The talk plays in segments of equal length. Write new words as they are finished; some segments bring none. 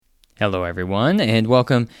Hello, everyone, and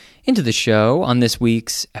welcome into the show. On this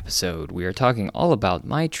week's episode, we are talking all about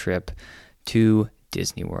my trip to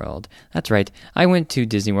Disney World. That's right. I went to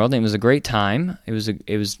Disney World, and it was a great time. It was a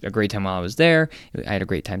great time while I was there. I had a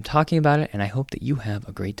great time talking about it, and I hope that you have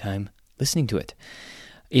a great time listening to it.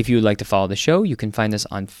 If you would like to follow the show, you can find us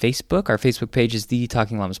on Facebook. Our Facebook page is The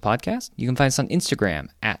Talking Llamas Podcast. You can find us on Instagram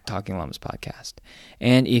at Talking Llamas Podcast.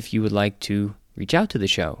 And if you would like to reach out to the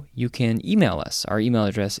show, you can email us. Our email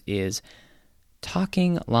address is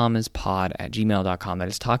talkinglamaspod@gmail.com. That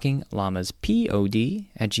is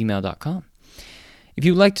talkinglamaspod@gmail.com. If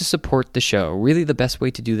you'd like to support the show, really the best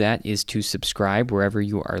way to do that is to subscribe wherever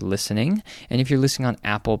you are listening. And if you're listening on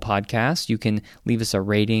Apple Podcasts, you can leave us a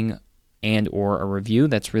rating and or a review.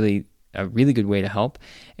 That's really a really good way to help.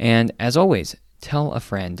 And as always, tell a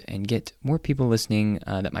friend and get more people listening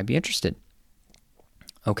that might be interested.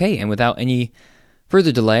 Okay, and without any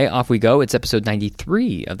further delay, off we go. It's episode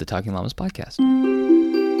 93 of the Talking Llamas Podcast.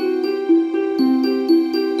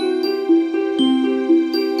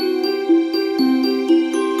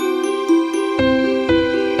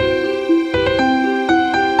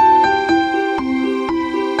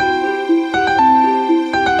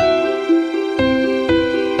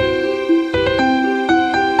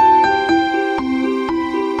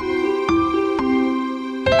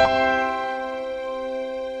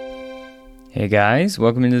 Hey guys,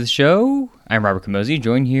 welcome into the show. I'm Robert Camozzi,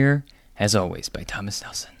 joined here, as always, by Thomas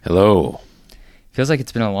Nelson. Hello. Feels like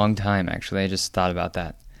it's been a long time, actually. I just thought about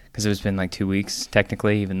that, because it's been like 2 weeks,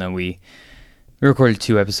 technically, even though we recorded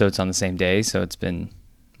 2 episodes on the same day, so it's been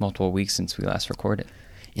multiple weeks since we last recorded.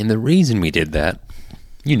 And the reason we did that,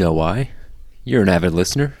 you know why. You're an avid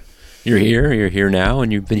listener. You're here now,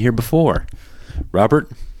 and you've been here before. Robert?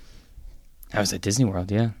 I was at Disney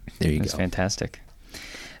World, yeah. There you go. It was fantastic.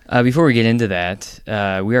 Before we get into that,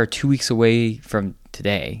 we are 2 weeks away from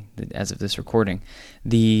today, as of this recording,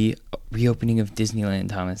 the reopening of Disneyland,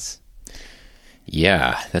 Thomas.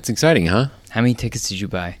 Yeah, that's exciting, huh? How many tickets did you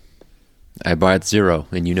buy? I bought 0,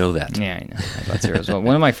 and you know that. Yeah, I know. I bought 0 as well.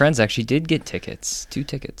 One of my friends actually did get tickets, 2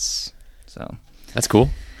 tickets. So That's cool.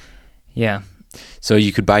 Yeah. So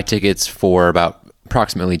you could buy tickets for about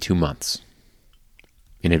approximately 2 months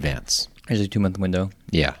in advance. There's a 2-month window.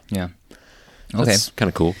 Yeah. Yeah. Okay. That's kind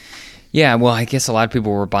of cool. Yeah, well, I guess a lot of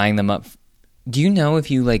people were buying them up. Do you know if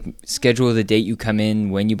you, schedule the date you come in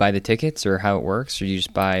when you buy the tickets, or how it works, or you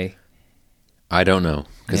just buy... I don't know,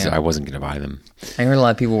 because Yeah. I wasn't going to buy them. I heard a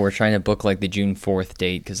lot of people were trying to book, the June 4th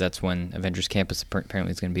date, because that's when Avengers Campus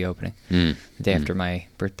apparently is going to be opening, the day after my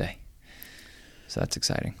birthday. So that's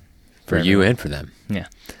exciting. For you and for them. Yeah.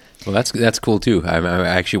 Well, that's cool, too. I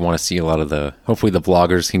actually want to see a lot of hopefully the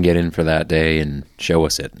vloggers can get in for that day and show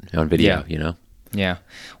us it on video, you know? Yeah. Well,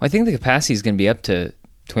 I think the capacity is going to be up to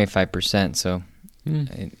 25%, so...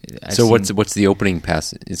 what's the opening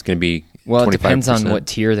pass? It's going to be 25%? Well, it depends on what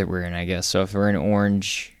tier that we're in, I guess. So if we're in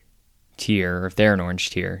orange tier, or if they're in orange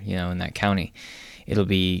tier, in that county, it'll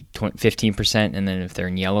be 15%, and then if they're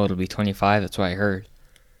in yellow, it'll be 25%. That's what I heard.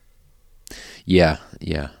 Yeah.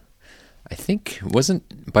 I think,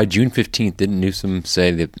 wasn't by June 15th, didn't Newsom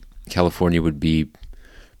say that California would be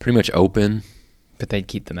pretty much open? But they'd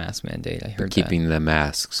keep the mask mandate. I heard keeping the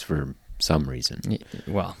masks for some reason.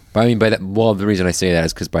 Well, but the reason I say that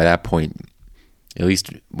is because by that point, at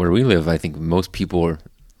least where we live, I think most people are,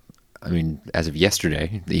 as of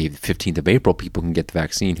yesterday, the 15th of April, people can get the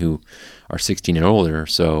vaccine who are 16 and older.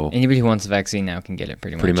 So anybody who wants the vaccine now can get it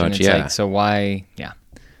pretty much. Pretty much, and it's yeah. So why, yeah.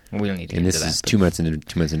 We don't need to get into that. And this is 2 months into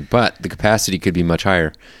 2 months in, but the capacity could be much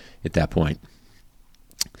higher at that point.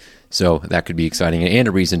 So that could be exciting and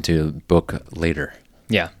a reason to book later.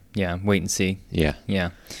 Yeah, wait and see. Yeah.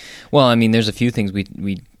 Well, there's a few things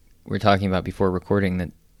we were talking about before recording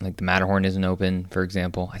that, the Matterhorn isn't open, for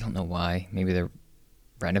example. I don't know why. Maybe they're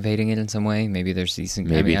renovating it in some way. Maybe there's decent...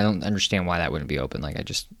 Maybe. I don't understand why that wouldn't be open.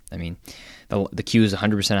 The queue is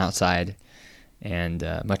 100% outside, and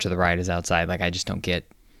much of the ride is outside. I just don't get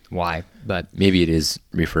why, but... Maybe it is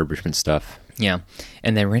refurbishment stuff. Yeah.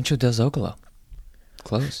 And then Rancho del Zocalo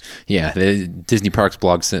closed. Yeah, the Disney Parks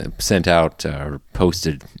blog sent out or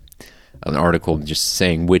posted an article just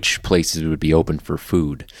saying which places would be open for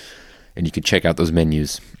food, and you could check out those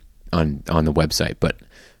menus on the website. But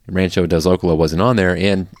Rancho del Zocalo wasn't on there,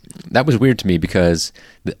 and that was weird to me because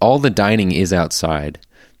all the dining is outside,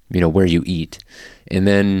 where you eat, and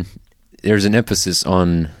then there's an emphasis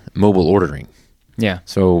on mobile ordering. Yeah.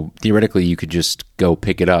 So theoretically, you could just go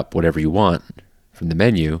pick it up, whatever you want, from the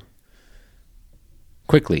menu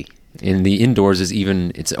quickly. And the indoors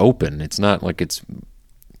it's open. It's not like it's,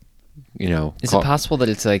 Is it possible that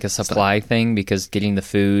it's a supply thing? Because getting the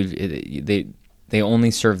food, they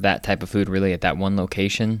only serve that type of food really at that one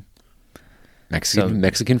location.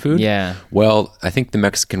 Mexican food? Yeah. Well, I think the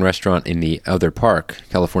Mexican restaurant in the other park,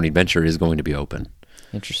 California Adventure, is going to be open.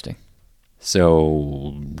 Interesting.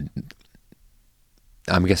 So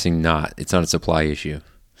I'm guessing not. It's not a supply issue.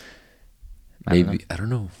 Maybe I don't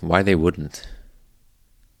know why they wouldn't.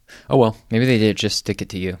 Oh well. Maybe they did just stick it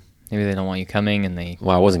to you. Maybe they don't want you coming, and they.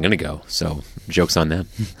 Well, I wasn't going to go, so joke's on them.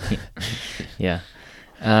 Yeah.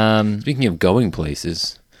 Speaking of going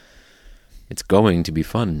places, it's going to be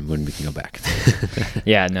fun when we can go back.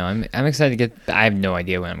 Yeah, no, I'm excited to get. I have no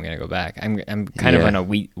idea when I'm going to go back. I'm kind of on a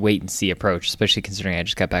wait and see approach, especially considering I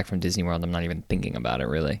just got back from Disney World. I'm not even thinking about it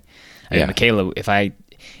really. I mean, Michaela, if I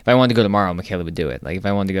wanted to go tomorrow, Michaela would do it. Like if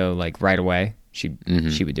I wanted to go like right away, she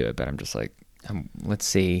would do it. But I'm just like, let's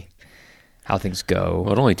see how things go.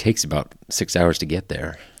 Well, it only takes about 6 hours to get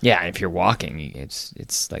there. Yeah, and if you're walking,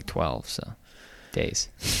 it's like 12 days.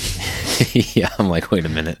 Yeah, I'm like, wait a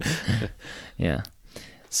minute. Yeah.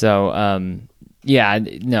 So, yeah,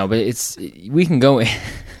 no, but we can go,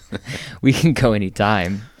 we can go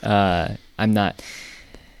anytime. I'm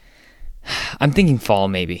thinking fall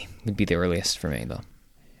maybe would be the earliest for me though.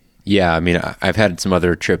 Yeah, I mean, I've had some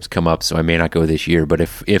other trips come up, so I may not go this year, but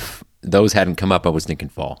if those hadn't come up, I was thinking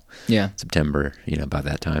fall. Yeah. September, about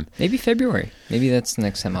that time. Maybe February. Maybe that's the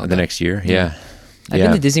next time I'll go. The next year, yeah. I've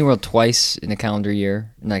been to Disney World twice in a calendar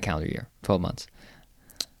year. Not a calendar year, 12 months.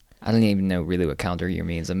 I don't even know really what calendar year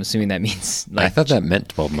means. I'm assuming that means... I thought that meant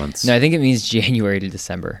 12 months. No, I think it means January to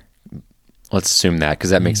December. Let's assume that,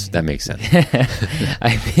 because that makes sense.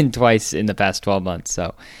 I've been twice in the past 12 months,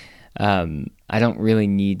 so I don't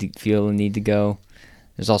really feel the need to go.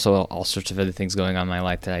 There's also all sorts of other things going on in my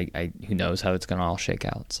life that I who knows how it's going to all shake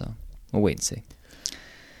out, so we'll wait and see.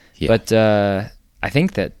 Yeah. But I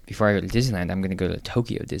think that before I go to Disneyland, I'm going to go to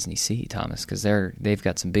Tokyo Disney Sea, Thomas, because they've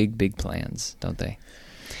got some big plans, don't they?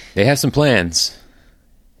 They have some plans.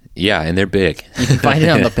 Yeah, and they're big. You can find it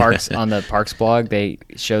on the parks blog. They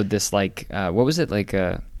showed this what was it like?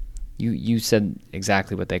 You said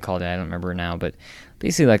exactly what they called it. I don't remember now, but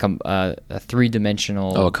basically like a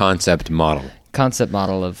 3-dimensional. A concept model. Concept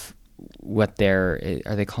model of what are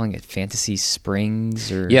they calling it? Fantasy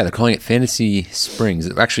Springs or? Yeah, they're calling it Fantasy Springs.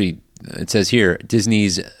 Actually, it says here Disney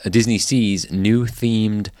Sea's new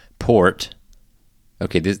themed port.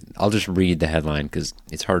 Okay, I'll just read the headline because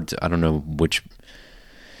it's hard to. I don't know which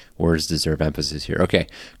words deserve emphasis here. Okay,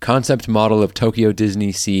 concept model of Tokyo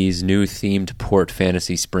Disney Sea's new themed port,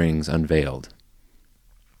 Fantasy Springs, unveiled.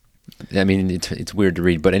 I mean, it's weird to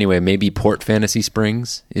read, but anyway, maybe Port Fantasy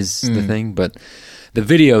Springs is the thing. But the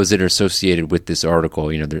videos that are associated with this article,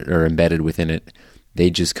 they're embedded within it. They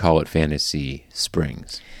just call it Fantasy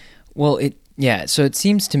Springs. Well, so it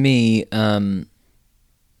seems to me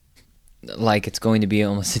like it's going to be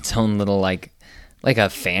almost its own little like a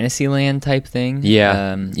Fantasyland type thing.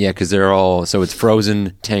 Yeah, because they're all so it's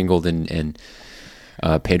Frozen, Tangled, and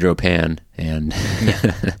Pedro Pan, and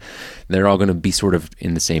they're all going to be sort of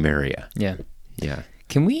in the same area. Yeah. Yeah.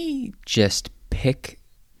 Can we just pick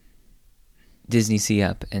Disney Sea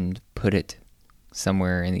up and put it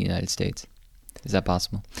somewhere in the United States? Is that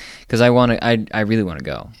possible? Because I really want to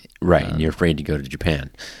go. Right, and you're afraid to go to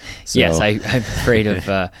Japan. So. Yes, I'm afraid of.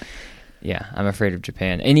 I'm afraid of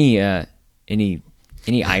Japan. Any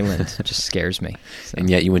island just scares me. So. And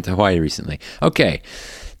yet you went to Hawaii recently. Okay.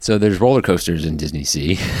 So there's roller coasters in Disney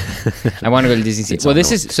Sea. I want to go to Disney Sea. Well,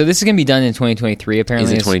 this is going to be done in 2023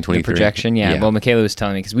 apparently. Is it 2023? The projection, yeah. Well, Michaela was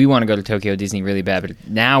telling me because we want to go to Tokyo Disney really bad, but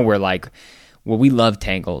now we're like, well, we love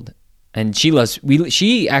Tangled, and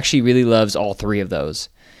she actually really loves all three of those,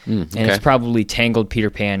 and it's probably Tangled, Peter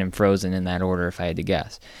Pan, and Frozen in that order if I had to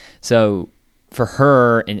guess. So for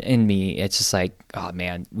her and me, it's just like, oh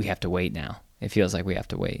man, we have to wait now. It feels like we have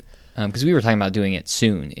to wait. Because we were talking about doing it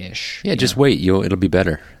soon-ish. Yeah, just wait. It'll be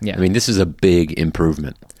better. Yeah. I mean, this is a big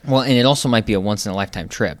improvement. Well, and it also might be a once-in-a-lifetime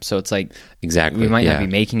trip. So it's like... Exactly. We might not be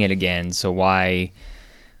making it again, so why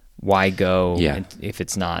go if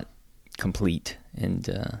it's not complete?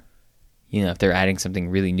 And, if they're adding something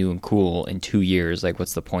really new and cool in 2 years, like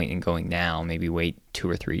what's the point in going now? Maybe wait 2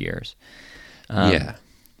 or 3 years. Yeah,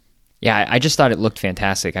 I just thought it looked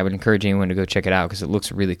fantastic. I would encourage anyone to go check it out because it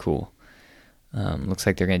looks really cool. Looks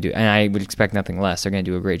like they're going to do, and I would expect nothing less. They're going to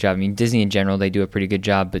do a great job. I mean, Disney in general, they do a pretty good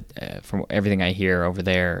job, but from everything I hear over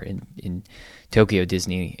there in Tokyo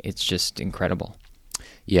Disney, it's just incredible.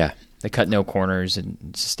 Yeah. They cut no corners, and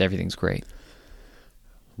just everything's great.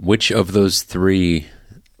 Which of those 3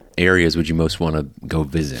 areas would you most want to go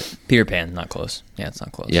visit? Peter Pan, not close. Yeah, it's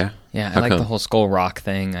not close. Yeah? Yeah, I like the whole Skull Rock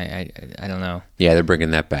thing. I don't know. Yeah, they're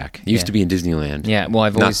bringing that back. It used to be in Disneyland. Yeah, well,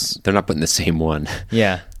 they're not putting the same one.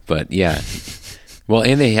 Yeah. But yeah, Well,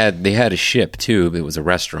 and they had a ship too. It was a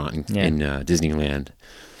restaurant in Disneyland.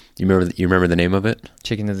 You remember the name of it?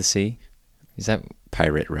 Chicken of the Sea. Is that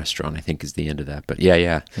Pirate Restaurant? I think is the end of that. But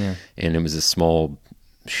yeah. And it was a small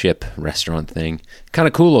ship restaurant thing. Kind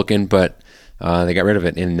of cool looking, but they got rid of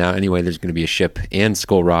it. And now anyway, there's going to be a ship and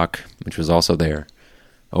Skull Rock, which was also there,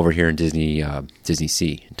 over here in Disney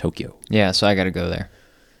Sea in Tokyo. Yeah, so I got to go there.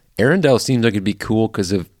 Arendelle seems like it'd be cool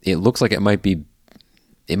because it looks like it might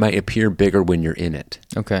appear bigger when you're in it.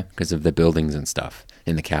 Okay. Because of the buildings and stuff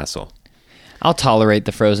in the castle. I'll tolerate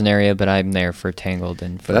the frozen area, but I'm there for Tangled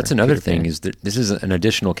and for But that's another Peter thing Pan. is that this is an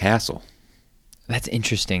additional castle. That's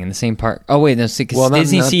interesting. In the same park. Oh wait, no, because Well,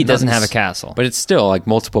 Disney Sea doesn't have a castle. But it's still like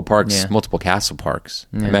multiple parks, Yeah. multiple castle parks.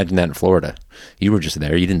 Imagine that in Florida. You were just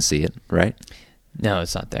there. You didn't see it, right? No,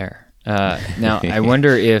 it's not there. Now I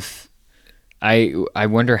wonder if I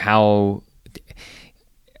wonder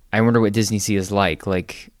what Disney Sea is like.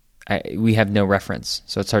 Like we have no reference,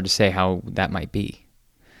 so it's hard to say how that might be.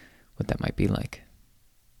 What that might be like.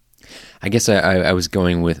 I guess I was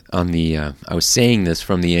going with I was saying this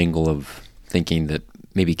from the angle of thinking that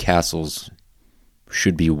maybe castles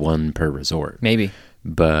should be one per resort. Maybe.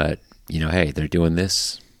 But, hey, they're doing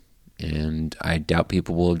this, and I doubt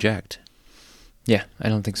people will object. Yeah, I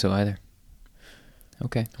don't think so either.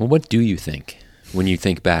 Okay. Well, what do you think when you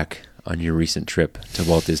think back on your recent trip to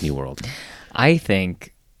Walt Disney World? I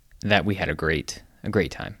think that we had a great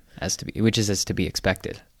time, which is as to be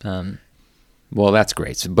expected. Well, that's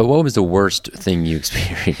great. But what was the worst thing you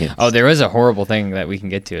experienced? Oh, there was a horrible thing that we can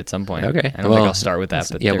get to at some point. Okay. I don't think I'll start with that.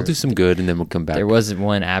 But we'll do some good, and then we'll come back. There was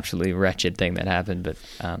one absolutely wretched thing that happened, but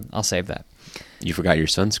I'll save that. You forgot your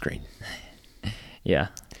sunscreen. Yeah.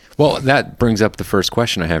 Well, that brings up the first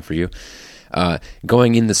question I have for you.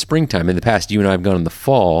 Going in the springtime, in the past, you and I have gone in the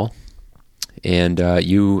fall, and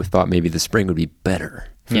you thought maybe the spring would be better.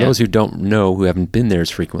 For those who don't know, who haven't been there as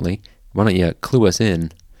frequently, why don't you clue us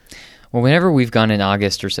in? Well, whenever we've gone in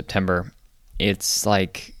August or September, it's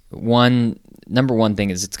like number one thing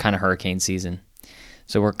is it's kind of hurricane season.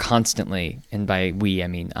 So we're constantly, and by we, I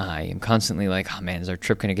mean I am constantly like, oh man, is our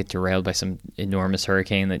trip going to get derailed by some enormous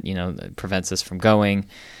hurricane that prevents us from going?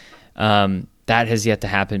 That has yet to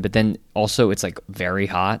happen. But then also it's like very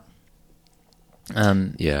hot.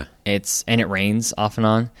 Yeah. And it rains off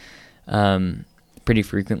and on pretty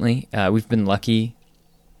frequently. We've been lucky.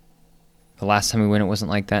 The last time we went, it wasn't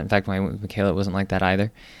like that. In fact, when I went with Michaela, it wasn't like that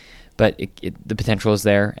either. But the potential is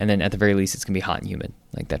there, and then at the very least, it's going to be hot and humid.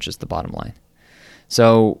 Like, that's just the bottom line.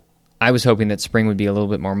 So I was hoping that spring would be a little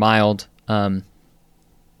bit more mild. I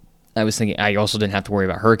was thinking I also didn't have to worry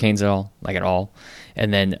about hurricanes at all.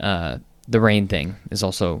 And then the rain thing is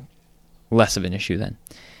also less of an issue then.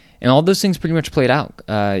 And all those things pretty much played out.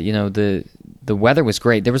 The weather was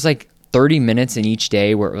great. There was like 30 minutes in each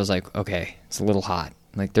day where it was like, okay, it's a little hot.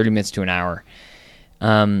 Like 30 minutes to an hour.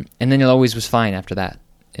 And then it always was fine after that.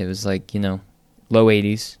 It was like, low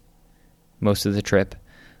 80s most of the trip.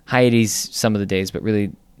 High 80s some of the days, but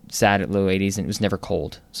really sad at low 80s, and it was never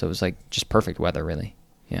cold. So it was like just perfect weather, really.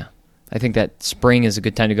 Yeah. I think that spring is a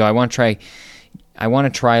good time to go. I want to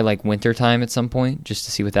try like winter time at some point just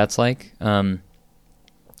to see what that's like.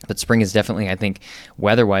 But spring is definitely, I think,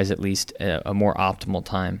 weather-wise at least, a more optimal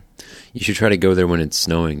time. You should try to go there when it's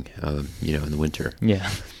snowing, in the winter. Yeah.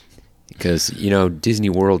 Because, Disney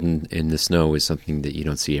World in the snow is something that you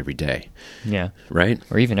don't see every day. Yeah. Right?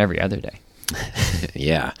 Or even every other day.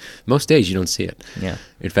 Yeah. Most days you don't see it. Yeah.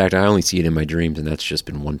 In fact, I only see it in my dreams, and that's just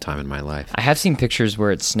been one time in my life. I have seen pictures where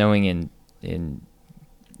it's snowing in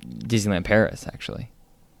Disneyland Paris, actually.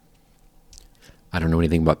 I don't know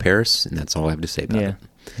anything about Paris, and that's all I have to say about it.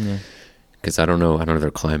 Yeah. Because I don't know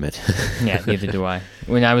their climate. Yeah, neither do I.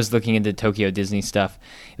 When I was looking into Tokyo Disney stuff,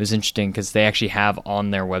 it was interesting because they actually have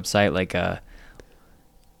on their website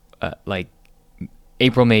like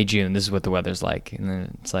April, May, June, this is what the weather's like. And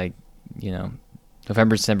then it's like,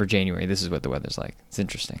 November, December, January, this is what the weather's like. It's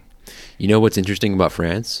interesting. You know what's interesting about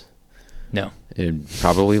France? No. And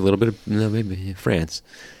probably a little bit of, maybe France.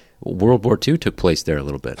 World War II took place there a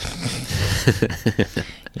little bit.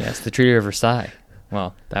 Yes, the Treaty of Versailles.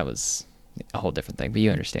 Well, that was a whole different thing, but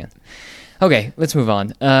you understand. Okay, let's move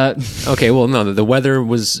on. Okay, well, no, the weather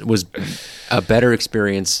was a better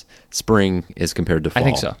experience spring as compared to fall. I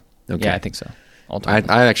think so. Okay. Yeah, I think so. Ultimately.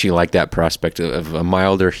 I actually like that prospect of a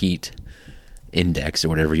milder heat index or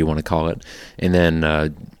whatever you want to call it. And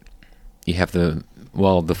then you have the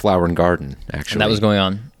Flower and Garden, actually. And that was going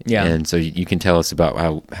on. Yeah. And so you can tell us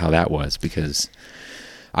about how that was, because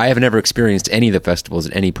I have never experienced any of the festivals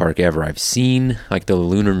at any park ever. I've seen like the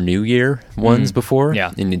Lunar New Year ones before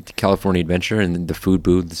in California Adventure, and the food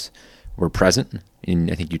booths were present.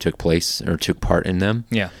 and I think you took part in them.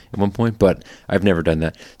 Yeah. At one point, but I've never done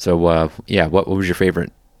that. So what was your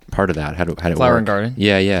favorite part of that? How did it work? Flower and Garden.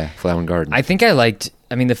 Yeah, Flower and Garden. I think I liked.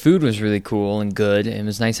 I mean, the food was really cool and good. It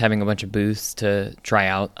was nice having a bunch of booths to try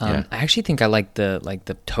out. Yeah. I actually think I liked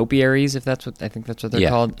the topiaries, if that's what they're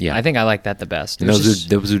called. Yeah. I think I like that the best. And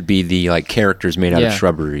those would be the like characters made out of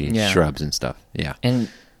shrubs and stuff. Yeah. And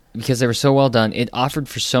because they were so well done, it offered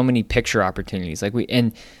for so many picture opportunities.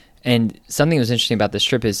 And something that was interesting about this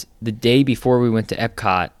trip is the day before we went to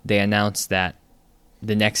Epcot, they announced that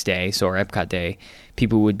the next day, so our Epcot day,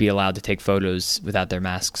 people would be allowed to take photos without their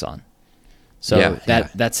masks on. So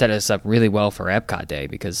that set us up really well for Epcot day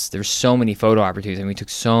because there's so many photo opportunities and we took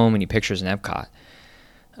so many pictures in Epcot.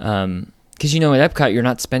 Because, at Epcot, you're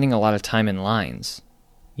not spending a lot of time in lines,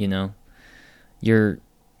 You're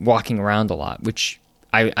walking around a lot, which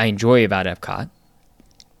I enjoy about Epcot.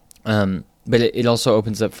 But it also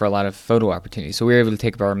opens up for a lot of photo opportunities. So we were able to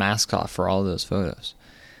take our masks off for all of those photos,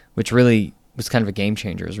 which really was kind of a game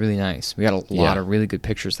changer. It was really nice. We got a lot of really good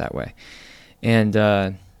pictures that way. And,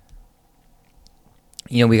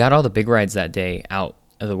 we got all the big rides that day out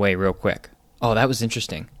of the way real quick. Oh, that was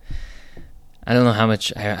interesting. I don't know how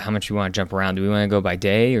much we want to jump around. Do we want to go by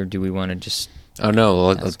day or do we want to just... Oh, no.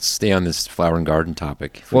 Let's stay on this Flower and Garden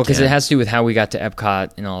topic. Well, because it has to do with how we got to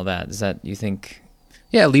Epcot and all that. Is that, you think...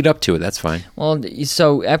 Yeah, lead up to it. That's fine. Well,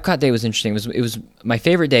 so Epcot Day was interesting. It was my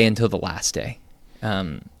favorite day until the last day.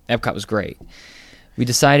 Epcot was great. We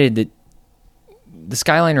decided that the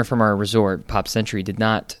Skyliner from our resort, Pop Century, didn't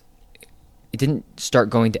start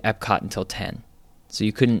going to Epcot until 10. So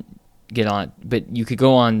you couldn't get on, but you could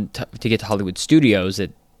go on to get to Hollywood Studios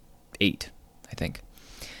at 8, I think.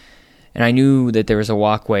 And I knew that there was a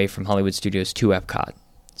walkway from Hollywood Studios to Epcot.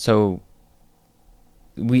 So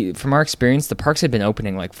from our experience, the parks had been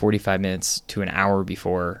opening like 45 minutes to an hour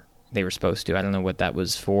before they were supposed to. I don't know what that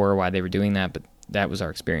was for, why they were doing that, but that was our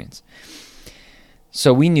experience.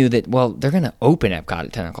 So we knew that, well, they're going to open Epcot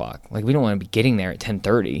at 10 o'clock. Like, we don't want to be getting there at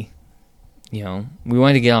 10:30. We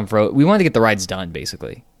wanted to get on we wanted to get the rides done,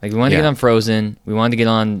 basically. Like, we wanted to get on Frozen, we wanted to get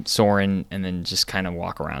on Soarin', and then just kind of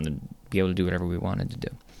walk around and be able to do whatever we wanted to do.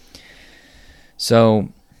 So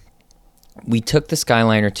we took the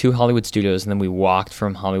Skyliner to Hollywood Studios, and then we walked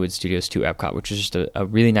from Hollywood Studios to Epcot, which was just a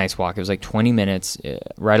really nice walk. It was like 20 minutes,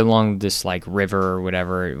 right along this like river or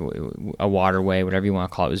whatever, a waterway, whatever you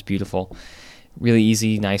want to call it. It was beautiful. Really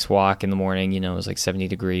easy, nice walk in the morning. It was like 70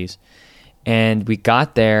 degrees. And we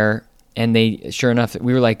got there, and sure enough,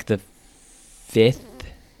 we were like the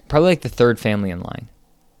probably like the third family in line.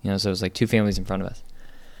 So it was like two families in front of us.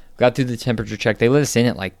 Got through the temperature check. They let us in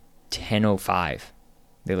at like 10:05.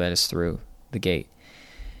 They let us through the gate.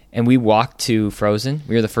 And we walked to Frozen.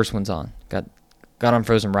 We were the first ones on. Got on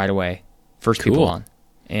Frozen right away. First people on.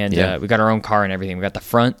 And we got our own car and everything. We got the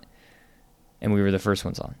front, and we were the first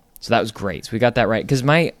ones on. So that was great. So we got that right. Because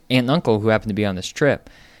my aunt and uncle, who happened to be on this trip,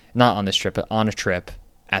 not on this trip, but on a trip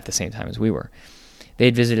at the same time as we were, they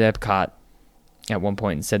had visited Epcot at one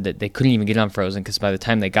point and said that they couldn't even get on Frozen because by the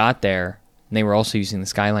time they got there, they were also using the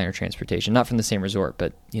Skyliner transportation. Not from the same resort,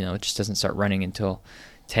 but, it just doesn't start running until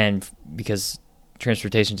 10 because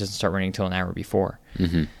transportation doesn't start running until an hour before.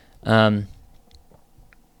 Mm-hmm.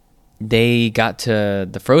 They got to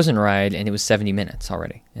the Frozen ride and it was 70 minutes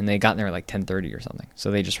already, and they got there at like 10:30 or something. So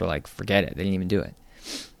they just were like, forget it. They didn't even do it.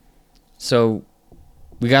 So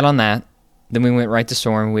we got on that. Then we went right to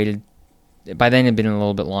Soarin'. Waited. By then it had been a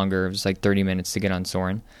little bit longer. It was like 30 minutes to get on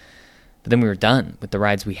Soarin'. But then we were done with the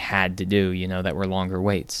rides we had to do, that were longer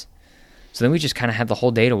waits. So then we just kind of had the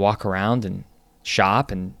whole day to walk around and shop,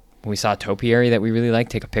 and when we saw a topiary that we really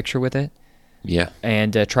liked, take a picture with it. Yeah.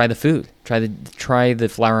 And try the food. Try the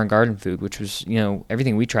Flower and Garden food, which was,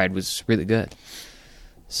 everything we tried was really good.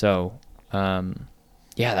 So,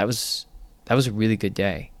 that was a really good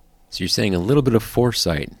day. So you're saying a little bit of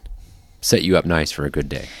foresight set you up nice for a good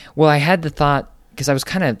day. Well, I had the thought, because I was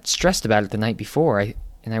kind of stressed about it the night before,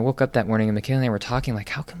 and I woke up that morning and Michaela and I were talking, like,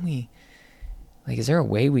 how can we, like, is there a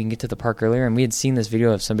way we can get to the park earlier? And we had seen this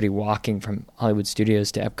video of somebody walking from Hollywood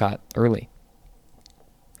Studios to Epcot early.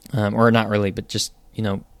 Or not early, but just,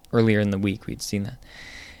 earlier in the week we'd seen that.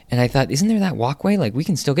 And I thought, isn't there that walkway? Like, we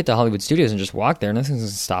can still get to Hollywood Studios and just walk there. Nothing's going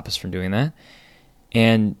to stop us from doing that.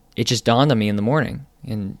 And it just dawned on me in the morning.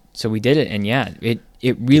 And so we did it. And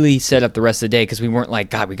it really set up the rest of the day because we weren't like,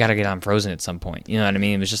 God, we got to get on Frozen at some point. You know what I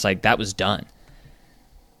mean? It was just like, that was done.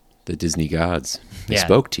 The Disney gods. They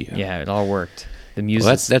spoke to you. Yeah, it all worked. The music.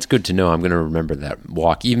 Well, that's good to know. I'm going to remember that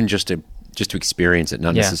walk, even just to experience it,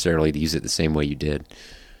 not necessarily to use it the same way you did.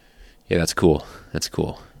 Yeah, that's cool. That's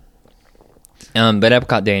cool. But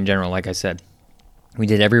Epcot Day in general, like I said, we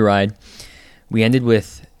did every ride. we ended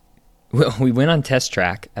with, we went on Test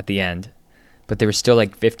Track at the end, but there was still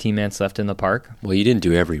like 15 minutes left in the park. Well, you didn't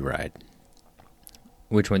do every ride.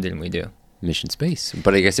 Which one didn't we do? Mission Space.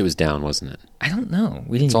 But I guess it was down, wasn't it? I don't know.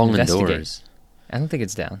 We didn't It's all investigate. indoors. I don't think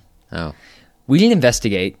it's down. Oh. We didn't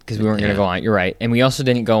investigate because we weren't going Yeah. to go on. You're right. And we also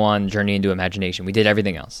didn't go on Journey into Imagination. We did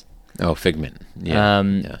everything else. Oh, Figment. Yeah.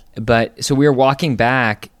 Yeah. But so we were walking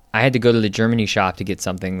back. I had to go to the Germany shop to get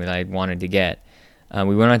something that I wanted to get.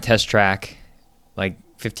 We went on Test Track, like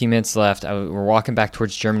 15 minutes left. We're walking back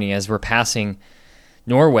towards Germany. As we're passing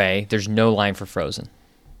Norway, there's no line for Frozen.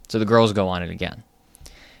 So the girls go on it again.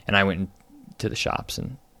 And I went to the shops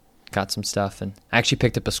and got some stuff. And I actually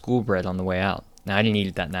picked up a school bread on the way out. Now, I didn't eat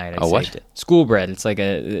it that night. I saved it. School bread. It's like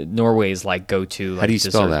Norway's like go-to. Like, how do you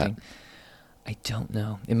spell that? thing. I don't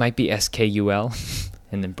know. It might be SKUL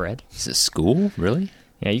and then bread. Is it school? Really?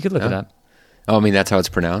 Yeah, you could look it up. Oh, I mean, that's how it's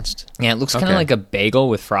pronounced? Yeah, it looks kind of like a bagel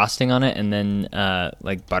with frosting on it and then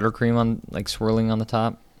like buttercream on like swirling on the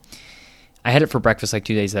top. I had it for breakfast like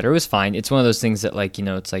 2 days later. It was fine. It's one of those things that like,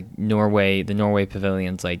 it's like Norway, the Norway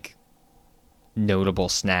Pavilion's like notable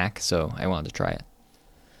snack, so I wanted to try it.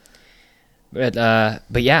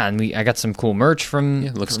 But yeah, and I got some cool merch from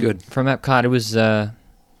looks good. from Epcot.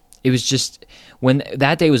 It was just when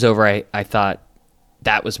that day was over, I thought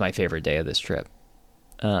that was my favorite day of this trip.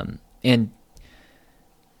 And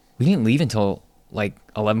we didn't leave until like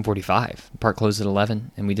 11:45. The park closed at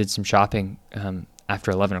 11, and we did some shopping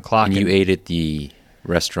after 11 o'clock. And you ate at the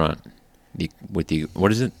restaurant with the,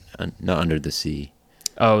 what is it? Not Under the Sea.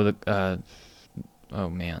 Oh, oh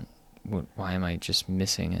man, why am I just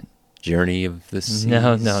missing it? Journey of the Sea.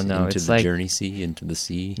 No. Into It's the like Journey Sea, into the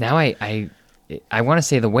sea. now I want to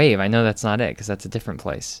say the Wave. I know that's not it because that's a different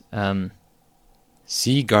place.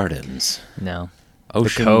 Sea Gardens. No,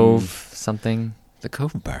 Ocean. the Cove something. The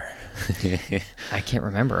Cove Bar. I can't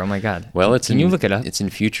remember. Oh my god. Well, Can you look it up? It's in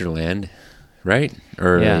Futureland, right?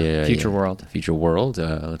 Or Yeah, Future World. Future World.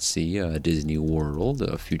 Let's see. Disney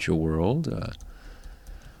World. Future World.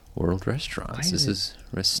 World Restaurants. This is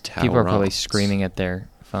restaurants. People are probably screaming at their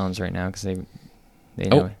phones right now because they know.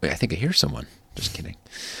 Oh, wait, I think I hear someone. Just kidding.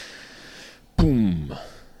 Boom.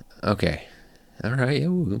 Okay. All right.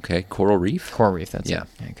 Ooh, okay. Coral Reef. Coral Reef. That's Yeah.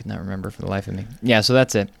 it. I could not remember for the life of me. Yeah. So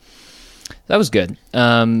that's it. That was good.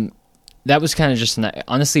 That was kind of just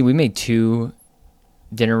honestly, we made two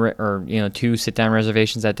sit down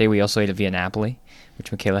reservations that day. We also ate at Via Napoli,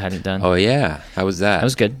 which Michaela hadn't done. Oh yeah. How was that? That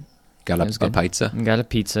was good. Got a pizza. Got a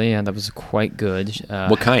pizza. Yeah, that was quite good.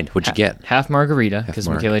 What kind? What'd you get? Half margarita because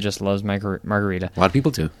marg. Michaela just loves margarita. A lot of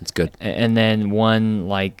people do. It's good. And then one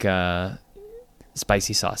like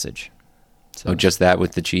spicy sausage. So, Oh, just that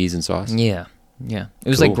with the cheese and sauce? yeah. It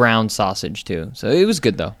was Cool. like ground sausage too, so it was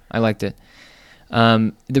good though. I liked it.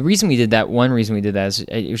 The reason we did that, is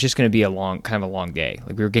it was just going to be a long day.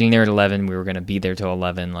 Like we were getting there at 11, we were going to be there till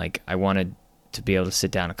 11. Like I wanted to be able to sit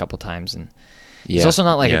down a couple times, and there's also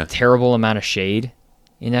not like a terrible amount of shade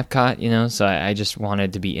in Epcot, so I just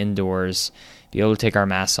wanted to be indoors, be able to take our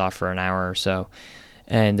masks off for an hour or so,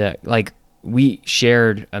 and like we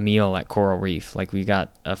shared a meal at Coral Reef. Like we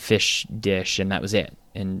got a fish dish, and that was it.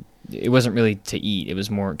 And it wasn't really to eat. It was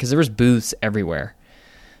more because there was booths everywhere,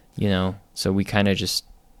 so we kind of just.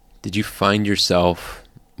 Did you find yourself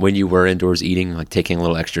when you were indoors eating, like taking a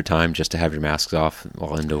little extra time just to have your masks off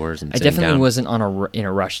while indoors? And I definitely wasn't in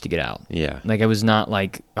a rush to get out. Yeah. Like I was not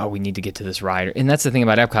like, oh, we need to get to this ride. And that's the thing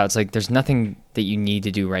about Epcot. It's like there's nothing that you need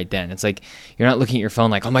to do right then. It's like you're not looking at your phone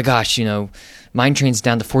like, oh my gosh, Mine Train's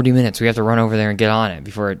down to 40 minutes. We have to run over there and get on it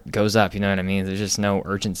before it goes up. You know what I mean? There's just no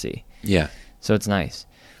urgency. Yeah. So it's nice.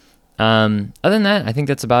 Other than that, I think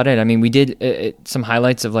that's about it. I mean, we did some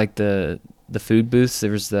highlights of like the food booths.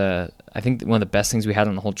 There was I think one of the best things we had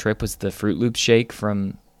on the whole trip was the Fruit Loops shake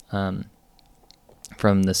from the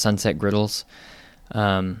Sunset Griddles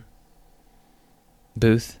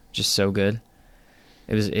booth. Just so good.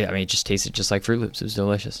 It just tasted just like Fruit Loops. It was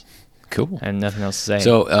delicious. Cool. And nothing else to say.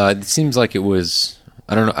 So it seems like it was.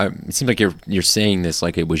 I don't know. It seems like you're saying this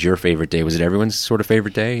like it was your favorite day. Was it everyone's sort of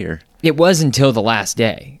favorite day, or? It was until the last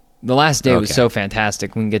day. The last day was so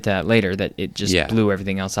fantastic. We can get to that later. That it just blew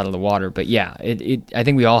everything else out of the water. But yeah, I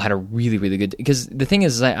think we all had a really, really good. Because the thing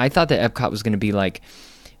is, I thought that Epcot was going to be like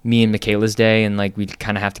me and Michaela's day, and like we'd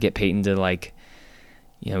kind of have to get Peyton to like,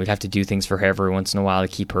 we'd have to do things for her every once in a while to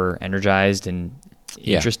keep her energized and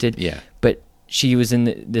interested. Yeah. But she was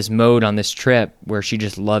in this mode on this trip where she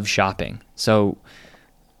just loved shopping. So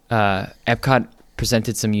Epcot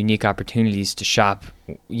presented some unique opportunities to shop.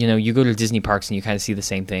 You go to Disney parks and you kind of see the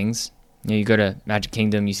same things. You go to Magic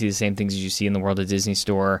Kingdom, you see the same things as you see in the World of Disney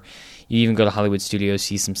store. You even go to Hollywood Studios,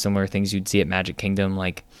 see some similar things you'd see at Magic Kingdom.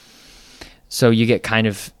 Like, So you get kind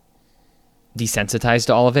of desensitized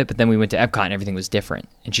to all of it, but then we went to Epcot and everything was different,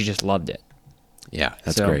 and she just loved it. Yeah,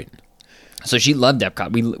 that's great. So she loved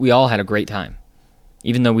Epcot. We all had a great time,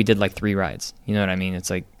 even though we did like 3 rides. You know what I mean? It's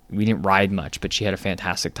like we didn't ride much, but she had a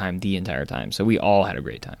fantastic time the entire time. So we all had a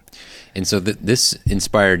great time. And so this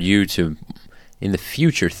inspired you to, in the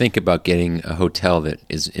future, think about getting a hotel that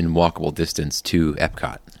is in walkable distance to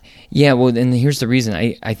Epcot. Yeah, well, and here's the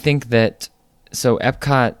reason. I think that, so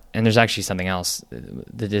Epcot, and there's actually something else,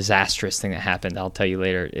 the disastrous thing that happened, I'll tell you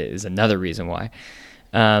later, is another reason why.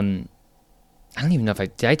 I don't even know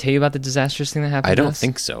did I tell you about the disastrous thing that happened? I don't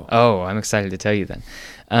think so. Oh, I'm excited to tell you then.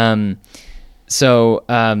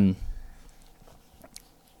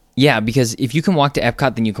 Yeah, because if you can walk to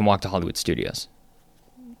Epcot, then you can walk to Hollywood Studios,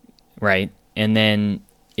 right? And then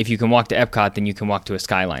if you can walk to Epcot, then you can walk to a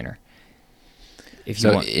Skyliner. If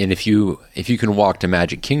you can walk to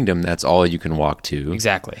Magic Kingdom, that's all you can walk to.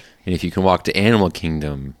 Exactly. And if you can walk to Animal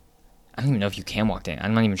Kingdom, I don't even know if you can walk there.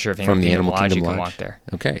 I'm not even sure if from the Animal Kingdom you Lodge can walk there.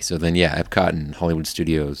 Okay, so then Epcot and Hollywood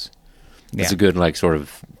Studios. It's Yeah. a good sort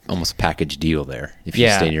of almost package deal there if you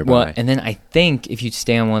stay nearby. Well, and then I think if you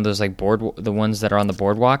stay on one of those the ones that are on the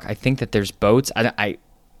boardwalk, I think that there's boats.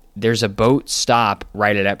 There's a boat stop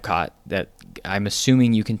right at Epcot that I'm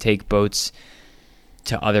assuming you can take boats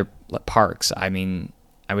to other parks. I mean,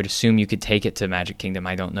 I would assume you could take it to Magic Kingdom.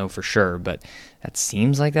 I don't know for sure, but that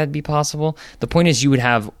seems like that'd be possible. The point is you would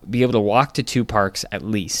be able to walk to 2 parks at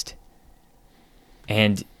least.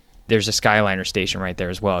 And there's a Skyliner station right there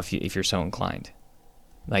as well if you're so inclined.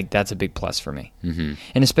 Like, that's a big plus for me. Mm-hmm.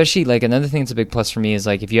 And especially, like, another thing that's a big plus for me is,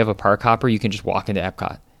 like, if you have a park hopper, you can just walk into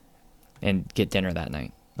Epcot and get dinner that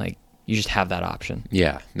night. Like, you just have that option.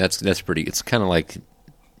 Yeah, that's pretty. It's kind of like,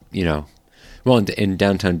 well, in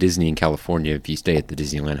downtown Disney in California, if you stay at the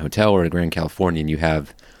Disneyland Hotel or the Grand Californian, you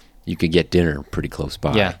could get dinner pretty close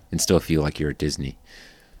by and still feel like you're at Disney.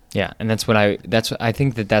 Yeah, and I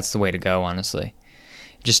think that's the way to go, honestly.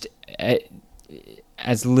 Just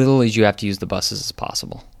as little as you have to use the buses as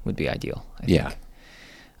possible would be ideal, I think.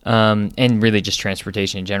 Yeah. And really just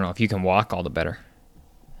transportation in general. If you can walk, all the better.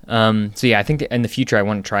 So yeah, I think that in the future I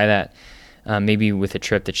want to try that, maybe with a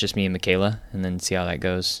trip that's just me and Michaela, and then see how that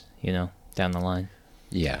goes, down the line.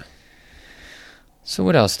 Yeah. So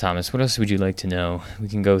what else, Thomas? What else would you like to know? We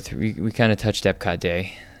can go through. We kind of touched Epcot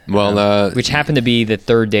Day, which happened to be the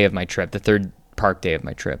 3rd day of my trip, the 3rd park day of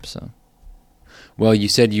my trip. So, well, I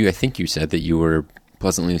think you said that you were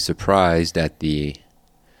pleasantly surprised at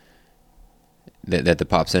that the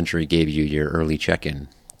Pop Century gave you your early check-in.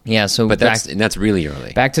 Yeah, so but that's really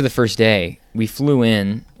early. Back to the first day, we flew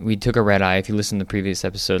in. We took a red eye. If you listen to the previous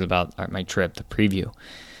episode about my trip, the preview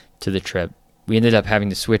to the trip, we ended up having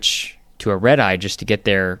to switch to a red eye just to get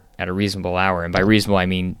there at a reasonable hour. And by reasonable, I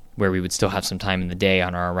mean where we would still have some time in the day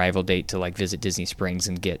on our arrival date to visit Disney Springs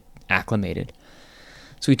and get acclimated.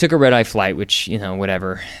 So we took a red eye flight, which,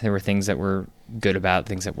 whatever. There were things that were good about,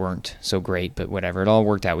 things that weren't so great, but whatever. It all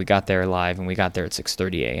worked out. We got there live, and we got there at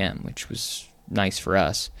 6:30 a.m., which was nice for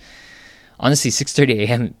us. Honestly, 6:30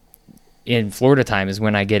 a.m. in Florida time is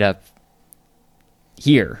when I get up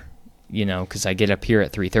here, because I get up here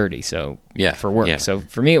at 3:30, so for work. Yeah. So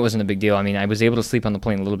for me, it wasn't a big deal. I mean, I was able to sleep on the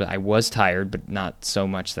plane a little bit. I was tired, but not so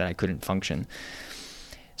much that I couldn't function.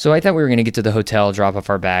 So I thought we were going to get to the hotel, drop off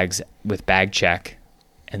our bags with bag check,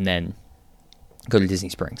 and then go to Disney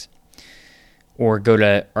Springs. Or go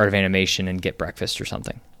to Art of Animation and get breakfast or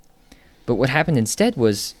something. But what happened instead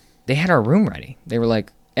was they had our room ready. They were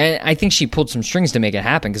like, and I think she pulled some strings to make it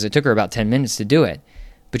happen because it took her about 10 minutes to do it.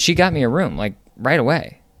 But she got me a room, right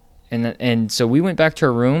away. And so we went back to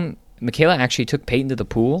her room. Michaela actually took Peyton to the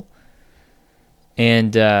pool.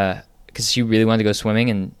 And because she really wanted to go swimming.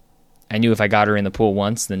 And I knew if I got her in the pool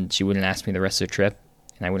once, then she wouldn't ask me the rest of the trip.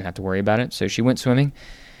 And I wouldn't have to worry about it. So she went swimming.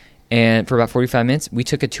 And for about 45 minutes, we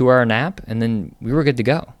took a 2-hour nap. And then we were good to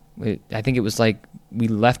go. I think it was we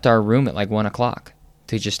left our room at 1 o'clock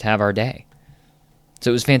to just have our day.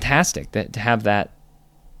 So it was fantastic to have that.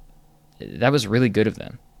 That was really good of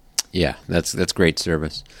them. Yeah, that's great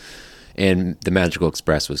service. And the Magical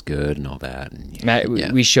Express was good and all that.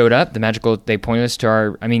 And, we showed up. They pointed us to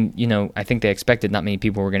our, I think they expected not many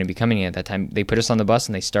people were going to be coming in at that time. They put us on the bus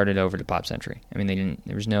and they started over to Pop Century.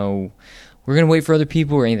 There was no, we're going to wait for other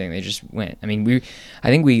people or anything. They just went. I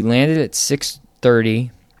think we landed at 6:30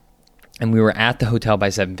 and we were at the hotel by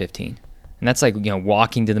 7:15. And that's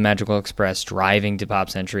walking to the Magical Express, driving to Pop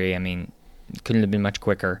Century. It couldn't have been much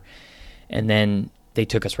quicker. And then they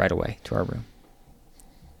took us right away to our room.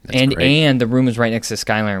 That's great. And the room was right next to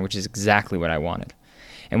Skyliner, which is exactly what I wanted.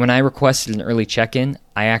 And when I requested an early check-in,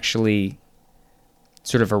 I actually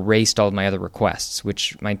sort of erased all of my other requests,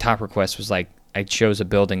 which my top request was like, I chose a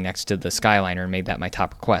building next to the Skyliner and made that my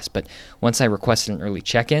top request. But once I requested an early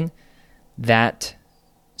check-in, that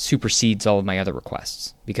supersedes all of my other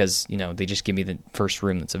requests because, they just give me the first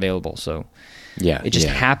room that's available. So it just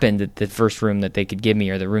happened that the first room that they could give me,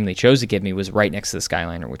 or the room they chose to give me, was right next to the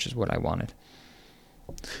Skyliner, which is what I wanted.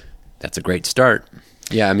 That's a great start.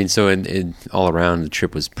 Yeah, I mean, so in all around, the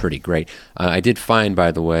trip was pretty great. I did find,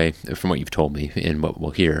 by the way, from what you've told me and what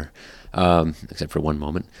we'll hear, except for one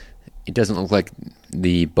moment, it doesn't look like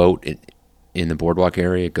the boat in the boardwalk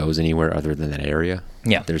area goes anywhere other than that area.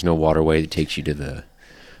 Yeah. There's no waterway that takes you to the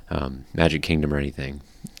Magic Kingdom or anything.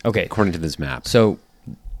 Okay. According to this map. So,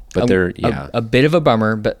 but a bit of a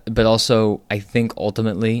bummer, but also I think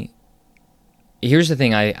ultimately, here's the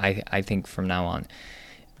thing I think from now on.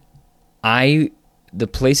 The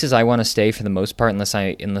places I want to stay for the most part,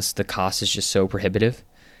 unless the cost is just so prohibitive.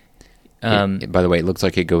 By the way, it looks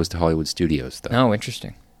like it goes to Hollywood Studios, though. Oh,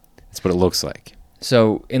 interesting. That's what it looks like.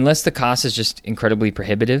 So unless the cost is just incredibly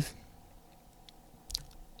prohibitive,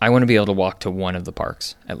 I want to be able to walk to one of the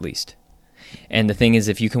parks at least. And the thing is,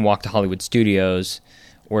 if you can walk to Hollywood Studios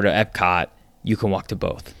or to Epcot, you can walk to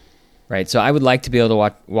both, right? So I would like to be able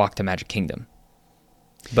to walk to Magic Kingdom.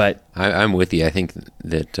 But I'm with you. I think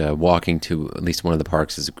that walking to at least one of the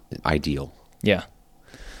parks is ideal. Yeah.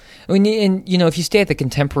 I mean, and if you stay at the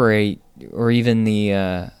Contemporary or even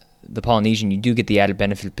the Polynesian, you do get the added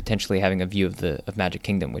benefit of potentially having a view of Magic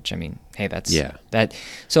Kingdom, which, I mean, hey, that's that.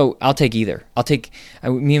 So I'll take either.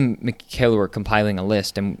 Me and Michaela were compiling a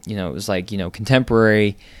list, and it was like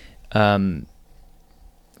Contemporary,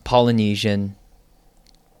 Polynesian,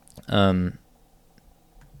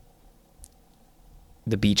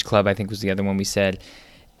 the Beach Club, I think, was the other one we said,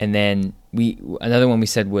 and then another one we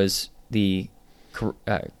said was the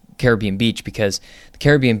Caribbean Beach, because the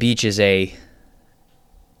Caribbean Beach is it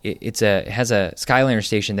has a Skyliner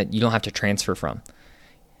station that you don't have to transfer from.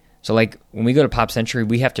 So like when we go to Pop Century,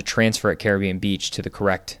 we have to transfer at Caribbean Beach to the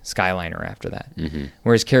correct Skyliner after that. Mm-hmm.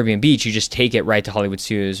 Whereas Caribbean Beach, you just take it right to Hollywood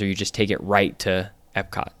Studios, or you just take it right to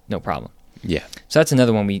Epcot, no problem. Yeah. So that's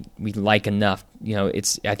another one we like enough. I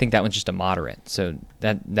think that one's just a moderate. So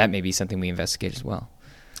that may be something we investigate as well.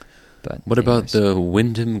 But what about the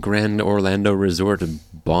Wyndham Grand Orlando Resort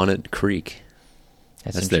of Bonnet Creek?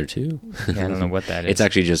 That's there too. Yeah, I don't know what that is. It's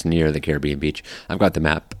actually just near the Caribbean Beach. I've got the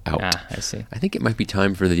map out. I see. I think it might be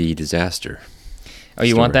time for the disaster. Oh,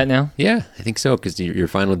 you want that now? Yeah, I think so, because your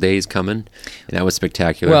final day is coming, and that was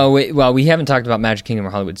spectacular. Well, we haven't talked about Magic Kingdom or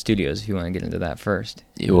Hollywood Studios, if you want to get into that first.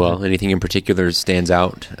 Well, anything in particular stands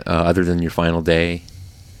out other than your final day?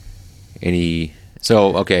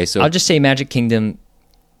 So I'll just say Magic Kingdom,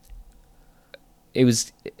 it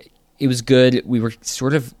was good. We were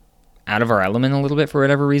sort of out of our element a little bit for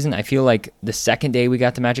whatever reason. I feel like the second day we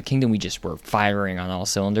got to Magic Kingdom, we just were firing on all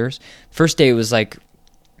cylinders. First day was like,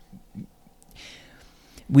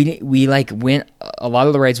 we like went, a lot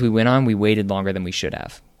of the rides we went on, we waited longer than we should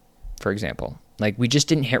have, for example. Like we just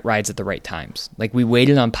didn't hit rides at the right times. Like we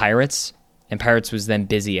waited on Pirates, and Pirates was then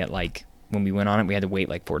busy at like, when we went on it, we had to wait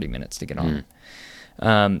like 40 minutes to get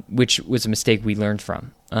on, which was a mistake we learned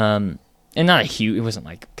from. And not it wasn't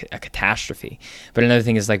like a catastrophe. But another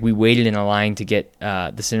thing is like we waited in a line to get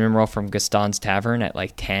the cinnamon roll from Gaston's Tavern at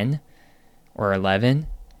like 10 or 11,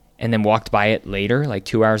 and then walked by it later, like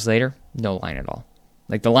 2 hours later, no line at all.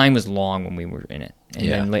 Like the line was long when we were in it.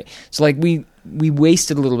 And then so like we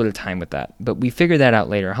wasted a little bit of time with that, but we figured that out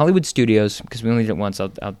later. Hollywood Studios, because we only did it once,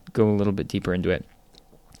 I'll go a little bit deeper into it.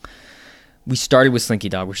 We started with Slinky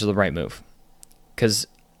Dog, which is the right move, because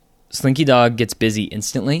Slinky Dog gets busy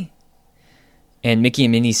instantly, and Mickey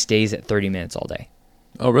and Minnie stays at 30 minutes all day.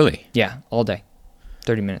 Oh, really? Yeah, all day.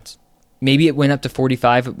 30 minutes. Maybe it went up to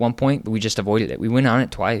 45 at one point, but we just avoided it. We went on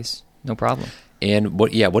it twice. No problem. And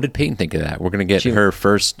what did Peyton think of that? We're going to get her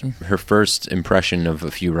first impression of a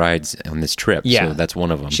few rides on this trip. Yeah. So that's one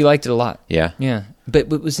of them. She liked it a lot. Yeah? Yeah. But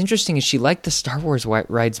what was interesting is she liked the Star Wars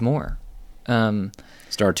rides more.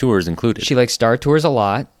 Star Tours included. She liked Star Tours a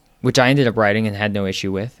lot, which I ended up riding and had no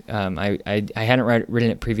issue with. I hadn't ridden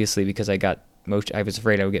it previously because I was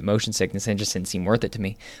afraid I would get motion sickness, and it just didn't seem worth it to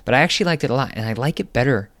me. But I actually liked it a lot, and I like it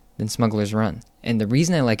better than Smuggler's Run. And the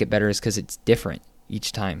reason I like it better is because it's different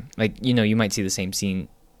each time. Like, you might see the same scene,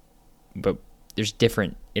 but there's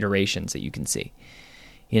different iterations that you can see.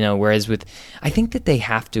 Whereas I think that they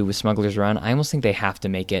have to, with Smuggler's Run, I almost think they have to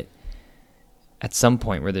make it at some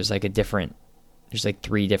point where there's like there's like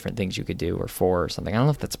 3 different things you could do, or 4 or something. I don't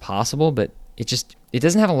know if that's possible, but it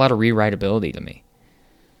doesn't have a lot of rewritability to me.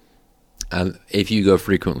 If you go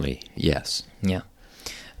frequently, yes. Yeah.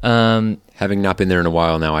 Having not been there in a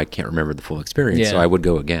while now, I can't remember the full experience, so I would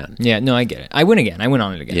go again. Yeah, no, I get it. I went again. I went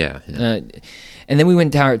on it again. Yeah. And then we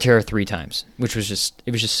went Tower of Terror 3 times, which was just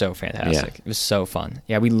so fantastic. Yeah. It was so fun.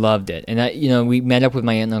 Yeah, we loved it. And we met up with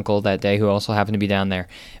my aunt and uncle that day who also happened to be down there.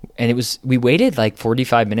 And we waited like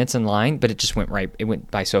 45 minutes in line, but it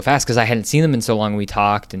went by so fast because I hadn't seen them in so long. We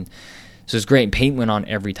talked, and so it was great. And Peyton went on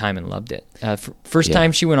every time and loved it. First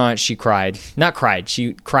time she went on it, she cried. Not cried,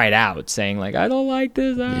 she cried out saying like, I don't like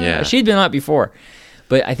this. Yeah. She'd been on it before.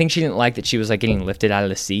 But I think she didn't like that she was like getting lifted out of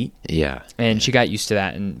the seat. Yeah. And she got used to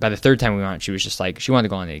that. And by the third time we went on, she was just like, she wanted to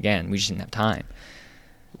go on it again. We just didn't have time.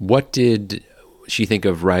 What did she think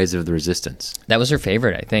of Rise of the Resistance? That was her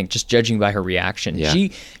favorite, I think, just judging by her reaction. Yeah.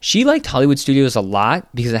 She liked Hollywood Studios a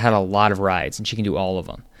lot because it had a lot of rides and she can do all of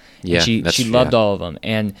them. Yeah. And she loved all of them.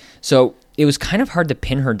 And so it was kind of hard to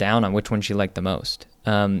pin her down on which one she liked the most.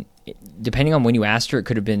 Depending on when you asked her, it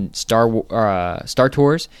could have been Star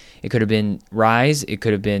Tours, it could have been Rise, it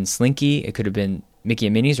could have been Slinky, it could have been Mickey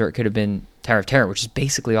and Minnie's, or it could have been Tower of Terror, which is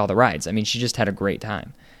basically all the rides. I mean, she just had a great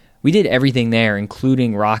time. We did everything there,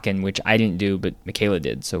 including Rockin', which I didn't do, but Michaela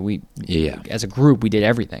did. So we, as a group, we did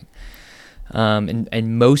everything.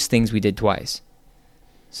 And most things we did twice.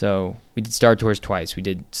 So we did Star Tours twice, we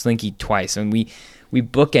did Slinky twice, and we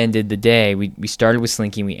bookended the day. We started with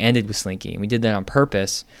Slinky and we ended with Slinky, and we did that on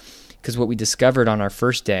purpose because what we discovered on our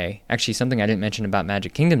first day, actually something I didn't mention about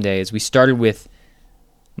Magic Kingdom Day, is we started with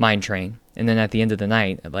Mine Train, and then at the end of the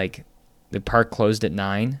night, like the park closed at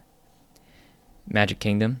 9, Magic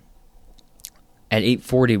Kingdom. At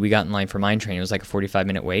 8:40, we got in line for Mine Train. It was like a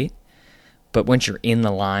 45-minute wait, but once you're in the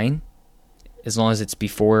line, as long as it's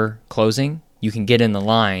before closing, you can get in the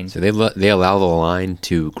line. So they allow the line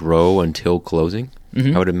to grow until closing?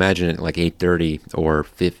 Mm-hmm. I would imagine at like 8:30 or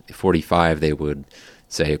 45 they would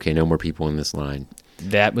say, okay, no more people in this line.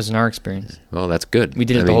 That was in our experience. Well, that's good. We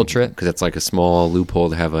did it the whole trip. Because that's like a small loophole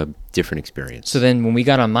to have a different experience. So then when we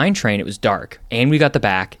got on Mine Train, it was dark, and we got the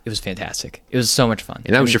back. It was fantastic. It was so much fun.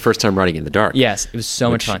 And that was your first time riding in the dark. Yes, it was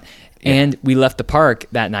so much fun. Yeah. And we left the park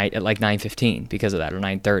that night at like 9:15 because of that, or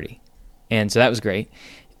 9:30. And so that was great.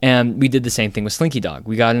 And we did the same thing with Slinky Dog.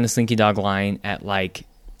 We got in the Slinky Dog line at like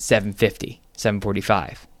 7:50,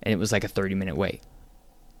 7:45, and it was like a 30-minute wait.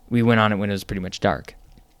 We went on it when it was pretty much dark.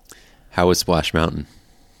 How was Splash Mountain?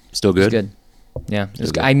 Still good? It was good. Yeah, it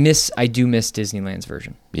was good. I do miss Disneyland's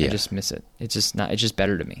version. Yeah. I just miss it. It's just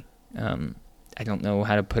better to me. I don't know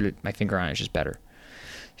how to put my finger on it. It's just better.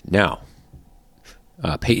 Now,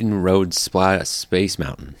 Peyton rode Space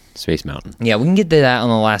Mountain. Yeah, we can get to that on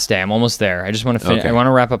the last day. I'm almost there. I just want to finish. Okay. I want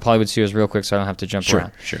to wrap up Hollywood Studios real quick so I don't have to jump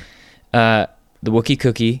around. Sure. The Wookiee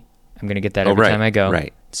Cookie. I'm going to get that every time I go.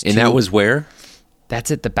 Right. And that was where?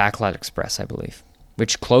 That's at the Backlot Express, I believe,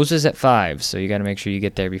 which closes at 5. So you got to make sure you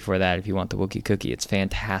get there before that if you want the Wookiee Cookie. It's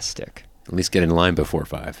fantastic. At least get in line before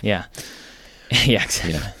 5. Yeah. Yeah,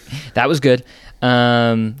 exactly. Yeah. That was good.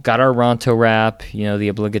 Got our Ronto wrap, the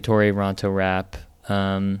obligatory Ronto wrap.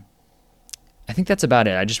 I think that's about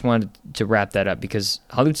it. I just wanted to wrap that up because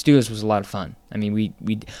Hollywood Studios was a lot of fun. I mean, we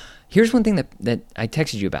here's one thing that I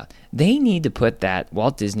texted you about. They need to put that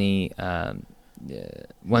Walt Disney One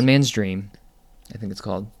Man's Dream, I think it's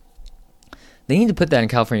called. They need to put that in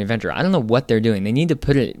California Adventure. I don't know what they're doing. They need to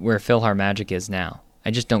put it where PhilharMagic is now.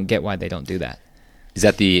 I just don't get why they don't do that. Is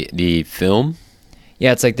that the film?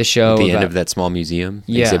 Yeah, it's like the show. At the end of that small museum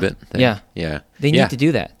exhibit thing? Yeah. They need to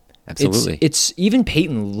do that. Absolutely. It's even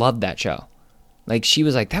Peyton loved that show. Like, she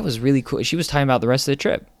was like, that was really cool. She was talking about the rest of the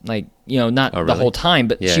trip. Like, not the whole time,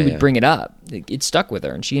 but she would bring it up. It stuck with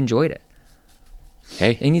her, and she enjoyed it.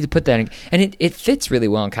 Hey. They need to put that in. And it fits really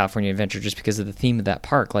well in California Adventure just because of the theme of that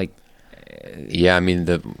park. Like, yeah, I mean,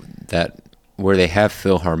 that where they have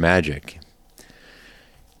PhilharMagic,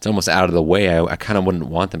 it's almost out of the way. I kind of wouldn't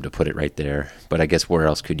want them to put it right there, but I guess where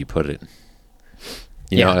else could you put it?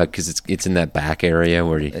 You know, because it's in that back area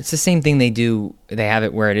where it's the same thing they do. They have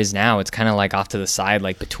it where it is now. It's kind of like off to the side,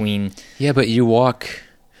 like between. Yeah, but you walk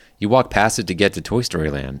past it to get to Toy Story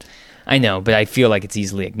Land. I know, but I feel like it's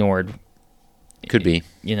easily ignored. Could be.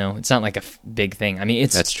 It's not like a big thing. I mean,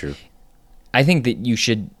 that's true. I think that you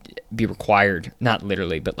should be required, not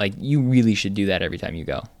literally, but like you really should do that every time you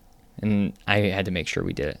go. And I had to make sure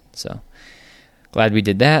we did it. So glad we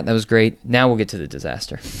did that. That was great. Now we'll get to the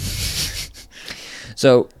disaster.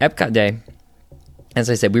 So Epcot Day, as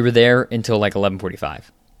I said, we were there until like 11:45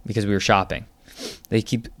 because we were shopping. They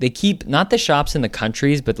keep not the shops in the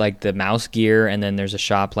countries, but like the Mouse Gear, and then there's a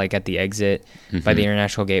shop like at the exit by the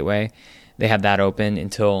International Gateway. They have that open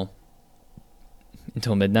until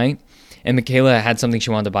midnight. And Michaela had something she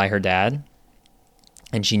wanted to buy her dad,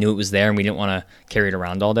 and she knew it was there, and we didn't want to carry it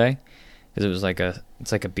around all day. because it was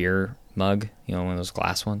it's like a beer mug, one of those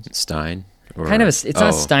glass ones. Stein? Or, kind of it's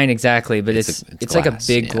not Stein exactly, but it's glass, like a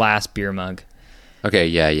big glass beer mug. Okay,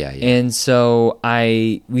 yeah. And so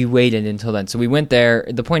we waited until then. So we went there.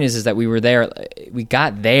 The point is that we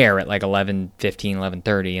got there at like 11:15,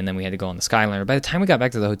 11:30, and then we had to go on the Skyliner. By the time we got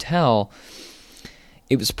back to the hotel,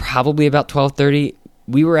 it was probably about 12:30.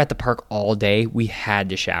 We were at the park all day. We had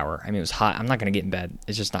to shower. I mean, it was hot. I'm not going to get in bed.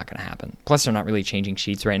 It's just not going to happen. Plus, they're not really changing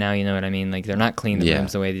sheets right now. You know what I mean? Like, they're not cleaning the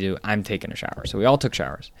rooms the way they do. I'm taking a shower. So we all took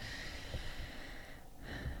showers.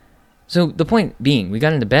 So the point being, we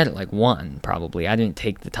got into bed at like 1 probably. I didn't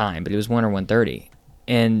take the time, but it was 1 or 1:30.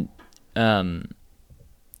 And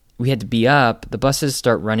we had to be up. The buses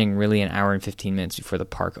start running really an hour and 15 minutes before the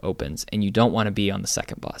park opens. And you don't want to be on the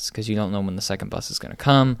second bus because you don't know when the second bus is going to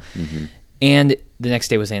come. Mm-hmm. And the next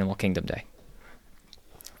day was Animal Kingdom Day.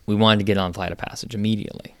 We wanted to get on Flight of Passage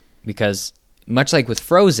immediately because much like with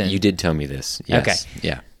Frozen... You did tell me this. Yes. Okay.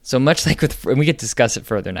 Yeah. So much like with... And we could discuss it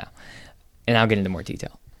further now. And I'll get into more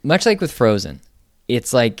detail. Much like with Frozen,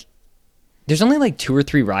 it's like there's only like 2 or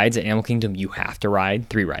 3 rides at Animal Kingdom you have to ride.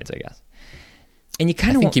 3 rides, I guess. And you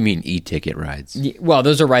kind of you mean e-ticket rides. Well,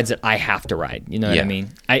 those are rides that I have to ride. You know what I mean?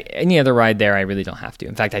 Any other ride there, I really don't have to.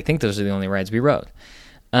 In fact, I think those are the only rides we rode.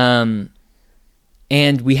 And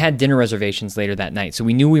we had dinner reservations later that night, so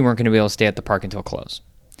we knew we weren't going to be able to stay at the park until close.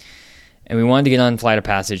 And we wanted to get on Flight of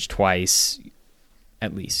Passage twice,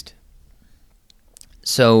 at least.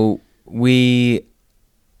 So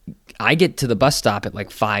I get to the bus stop at like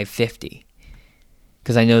 5:50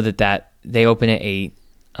 because I know that they open at 8,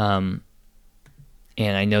 and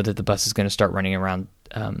I know that the bus is going to start running around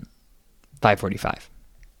 5:45,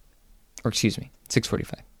 or excuse me,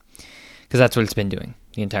 6:45, because that's what it's been doing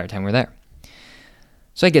the entire time we're there.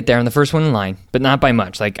 So I get there, I'm the first one in line, but not by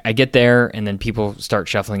much. Like I get there, and then people start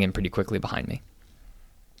shuffling in pretty quickly behind me.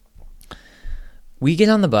 We get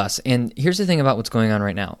on the bus, and here's the thing about what's going on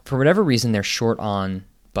right now. For whatever reason, they're short on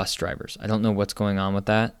bus drivers. I don't know what's going on with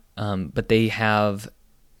that, but they have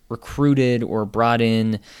recruited or brought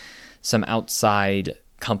in some outside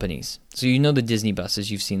companies. So you know the Disney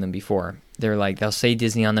buses, you've seen them before. They're like, they'll say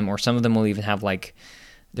Disney on them, or some of them will even have like,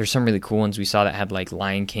 there's some really cool ones we saw that had like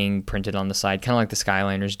Lion King printed on the side, kind of like the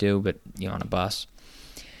Skyliners do, but on a bus.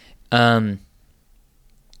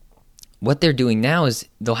 What they're doing now is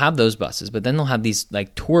they'll have those buses, but then they'll have these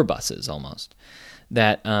like tour buses almost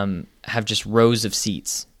that have just rows of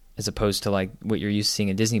seats as opposed to like what you're used to seeing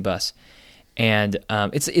a Disney bus. And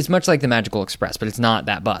it's much like the Magical Express, but it's not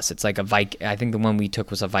that bus. It's like a Viking. I think the one we took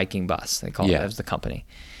was a Viking bus. They call it, that was the company.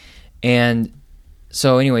 And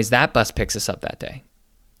so anyways, that bus picks us up that day.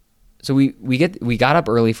 So we got up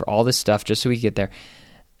early for all this stuff just so we could get there.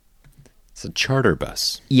 It's a charter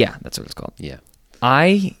bus. Yeah, that's what it's called. Yeah.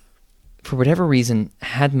 I, for whatever reason,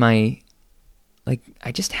 had I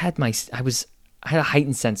had a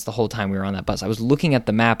heightened sense the whole time we were on that bus. I was looking at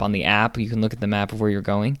the map on the app. You can look at the map of where you're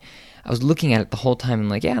going. I was looking at it the whole time and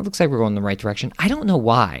like, yeah, it looks like we're going in the right direction. I don't know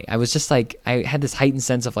why. I was just like, I had this heightened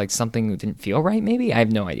sense of like something didn't feel right maybe. I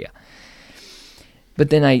have no idea. But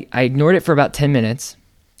then I ignored it for about 10 minutes,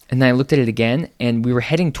 and then I looked at it again, and we were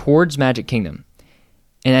heading towards Magic Kingdom.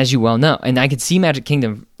 And as you well know, and I could see Magic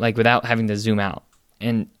Kingdom like without having to zoom out.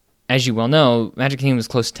 And as you well know, Magic Kingdom was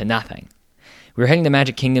close to nothing. We were heading to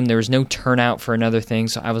Magic Kingdom. There was no turnout for another thing,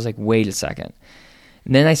 so I was like, wait a second.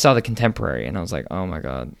 And then I saw the Contemporary, and I was like, oh my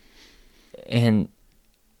God. And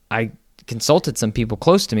I consulted some people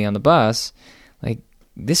close to me on the bus. Like,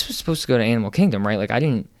 this was supposed to go to Animal Kingdom, right? Like, I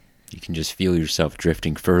didn't... You can just feel yourself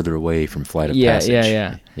drifting further away from Flight of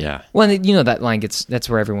Passage. Yeah. Well, you know that line that's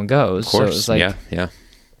where everyone goes. Of course, so it was like, yeah.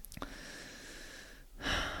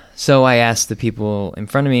 So I asked the people in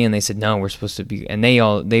front of me, and they said, no, we're supposed to be... And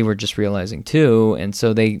they were just realizing, too, and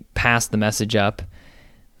so they passed the message up.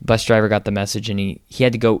 Bus driver got the message, and he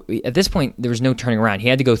had to go... At this point, there was no turning around. He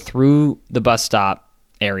had to go through the bus stop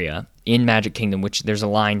area in Magic Kingdom, which there's a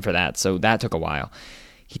line for that, so that took a while.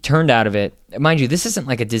 He turned out of it. Mind you, this isn't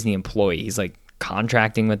like a Disney employee. He's like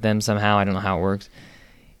contracting with them somehow. I don't know how it works.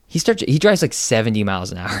 He drives like 70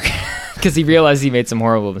 miles an hour because he realized he made some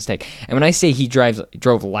horrible mistake. And when I say he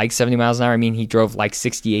drove like 70 miles an hour, I mean he drove like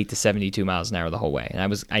 68 to 72 miles an hour the whole way.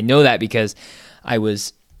 And I know that because I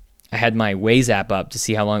had my Waze app up to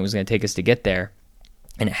see how long it was going to take us to get there,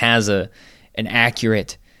 and it has an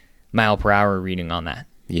accurate mile per hour reading on that.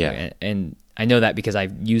 Yeah. And I know that because I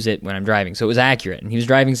use it when I'm driving. So it was accurate, and he was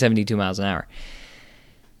driving 72 miles an hour.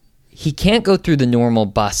 He can't go through the normal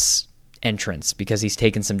bus entrance because he's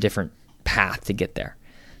taken some different path to get there.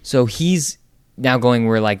 So he's now going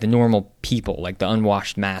where like the normal people, like the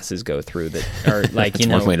unwashed masses go through that are like, That's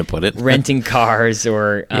one way to put it. renting cars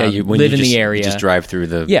or live in the area. You just drive through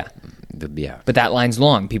the... Yeah. Yeah. But that line's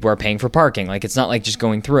long. People are paying for parking. Like, it's not like just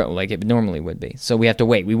going through like it normally would be. So we have to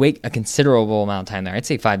wait. We wait a considerable amount of time there. I'd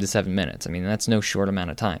say 5 to 7 minutes. I mean, that's no short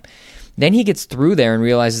amount of time. Then he gets through there and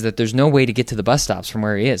realizes that there's no way to get to the bus stops from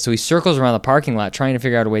where he is. So he circles around the parking lot trying to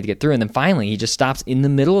figure out a way to get through. And then finally, he just stops in the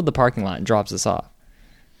middle of the parking lot and drops us off.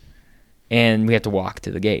 And we have to walk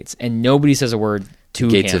to the gates. And nobody says a word to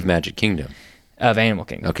him. Gates of Magic Kingdom. Of Animal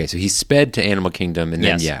Kingdom. Okay, so he sped to Animal Kingdom, and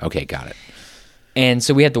then, Yes. okay, got it. And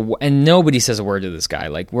so we had to, and nobody says a word to this guy.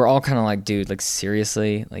 Like, we're all kind of like, dude, like,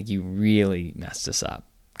 seriously? Like, you really messed us up.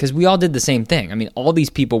 Because we all did the same thing. I mean, all these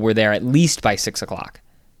people were there at least by 6 o'clock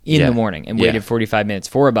in the morning and waited 45 minutes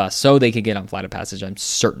for a bus so they could get on Flight of Passage. I'm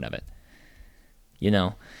certain of it. You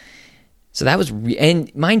know? So that was,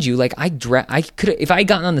 and mind you, like, I could, if I had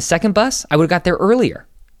gotten on the second bus, I would have got there earlier.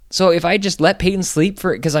 So if I just let Peyton sleep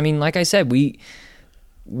because I mean, like I said, we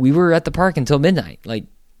were at the park until midnight. Like,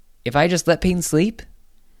 if I just let Peyton sleep,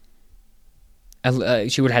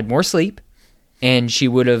 she would have had more sleep, and we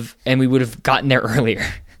would have gotten there earlier.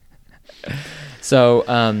 So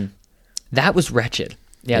that was wretched.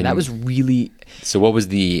 Yeah, and that was really. So what was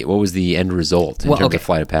the end result in terms of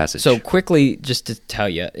Flight of Passage? So quickly, just to tell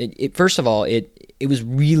you, first of all, it was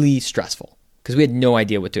really stressful because we had no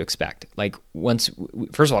idea what to expect. Like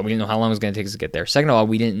first of all, we didn't know how long it was going to take us to get there. Second of all,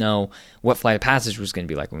 we didn't know what Flight of Passage was going to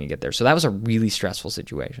be like when we get there. So that was a really stressful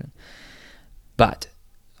situation. But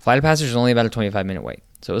Flight of Passage was only about a 25-minute wait,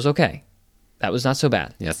 so it was okay. That was not so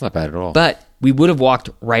bad. Yeah, it's not bad at all. But we would have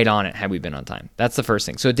walked right on it had we been on time. That's the first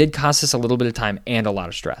thing. So it did cost us a little bit of time and a lot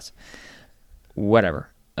of stress. Whatever.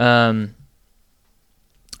 I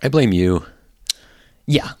blame you.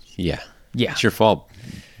 Yeah. Yeah. Yeah. It's your fault,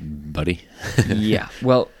 buddy. Yeah.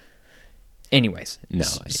 Well, anyways. No.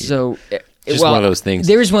 So just one of those things.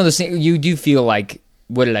 There is one of those things. You do feel like,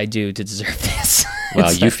 what did I do to deserve this?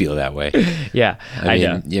 Well, you feel that way. Yeah. I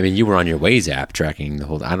mean, you were on your Waze app tracking the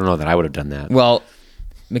whole. I don't know that I would have done that. Well,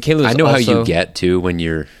 Michaela's I know also, how you get to when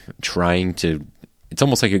you're trying to. It's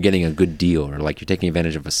almost like you're getting a good deal, or like you're taking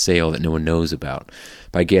advantage of a sale that no one knows about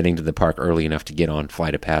by getting to the park early enough to get on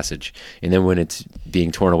Flight of Passage. And then when it's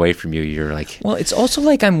being torn away from you, you're like, well, it's also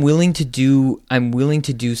like I'm willing to do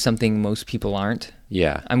something most people aren't.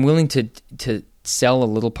 Yeah. I'm willing to sell a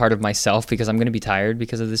little part of myself because I'm going to be tired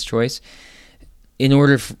because of this choice in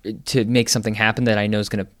order to make something happen that I know is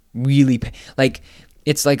going to really pay. Like,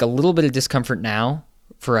 it's like a little bit of discomfort now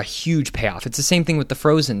for a huge payoff. It's the same thing with the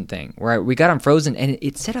Frozen thing, where we got on Frozen and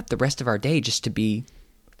it set up the rest of our day just to be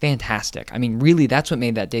fantastic. I mean, really, that's what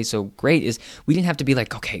made that day so great is we didn't have to be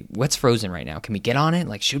like, okay, what's Frozen right now? Can we get on it?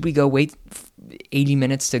 Like, should we go wait 80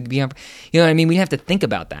 minutes to be on? You know what I mean? We didn't have to think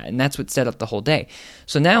about that, and that's what set up the whole day.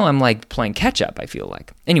 So now I'm like playing catch up, I feel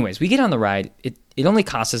like. Anyways, we get on the ride. It only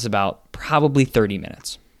costs us about probably 30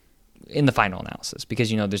 minutes in the final analysis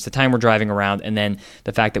because, you know, there's the time we're driving around and then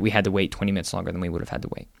the fact that we had to wait 20 minutes longer than we would have had to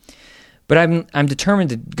wait. But I'm determined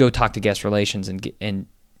to go talk to guest relations and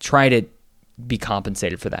try to be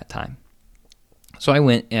compensated for that time. So I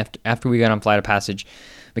went after we got on Flight of Passage.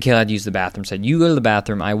 Michaela had used the bathroom, said, you go to the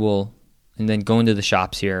bathroom, I will, and then go into the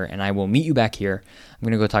shops here, and I will meet you back here. I'm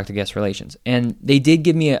going to go talk to guest relations. And they did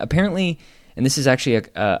give me apparently, and this is actually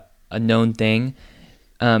a known thing,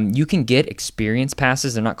 you can get experience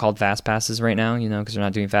passes. They're not called fast passes right now, you know, because they're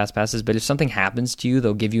not doing fast passes. But if something happens to you,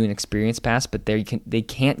 they'll give you an experience pass, but they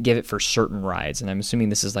can't give it for certain rides. And I'm assuming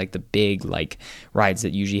this is like the big like rides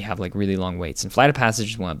that usually have like really long waits. And Flight of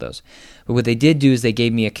Passage is one of those. But what they did do is they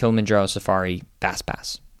gave me a Kilimanjaro Safari fast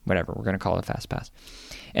pass, whatever we're going to call it, a fast pass.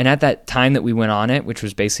 And at that time that we went on it, which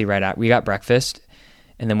was basically right out, we got breakfast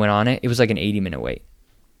and then went on it. It was like an 80-minute wait.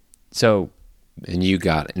 So. And you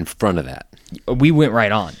got in front of that. We went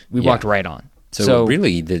right on. We walked right on. So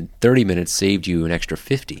really, the 30 minutes saved you an extra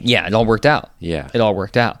 50. Yeah, it all worked out. Yeah. It all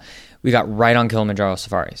worked out. We got right on Kilimanjaro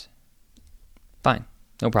Safaris. Fine.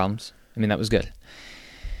 No problems. I mean, that was good.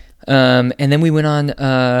 And then we went on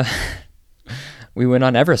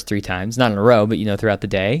Everest 3 times. Not in a row, but, you know, throughout the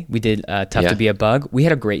day. We did Tough to Be a Bug. We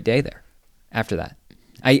had a great day there after that.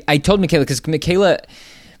 I told Michaela, because Michaela...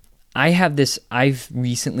 I've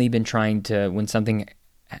recently been trying to, when something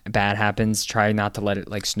bad happens, try not to let it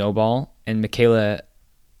like snowball. And Michaela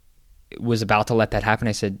was about to let that happen.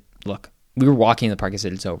 I said, look, we were walking in the park. I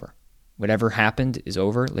said, it's over. Whatever happened is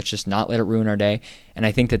over. Let's just not let it ruin our day. And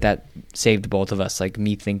I think that saved both of us, like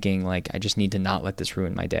me thinking like, I just need to not let this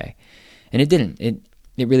ruin my day. And it didn't. It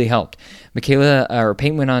really helped.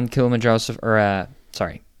 Peyton went on Kilimanjaro,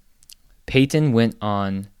 Peyton went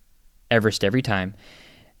on Everest every time.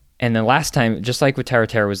 And the last time, just like with Terra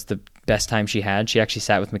Terra was the best time she had, she actually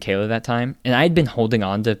sat with Michaela that time. And I'd been holding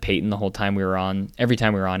on to Peyton the whole time we were on, every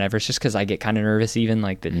time we were on ever. It's just because I get kind of nervous even.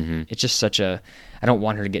 Like, that. It's just such a, I don't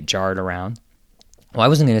want her to get jarred around. Well, I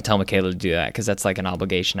wasn't going to tell Michaela to do that because that's like an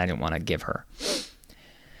obligation I didn't want to give her.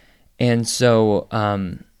 And so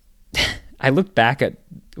I looked back at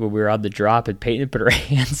when we were on the drop and Peyton put her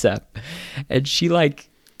hands up. And she like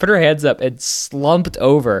put her hands up and slumped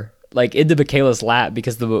over like into Michaela's lap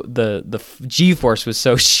because the G-force was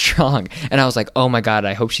so strong. And I was like, oh my God,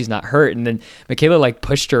 I hope she's not hurt. And then Michaela like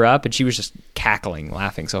pushed her up and she was just cackling,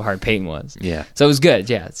 laughing so hard, Peyton was. Yeah. So it was good.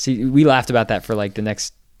 Yeah. See, we laughed about that for like the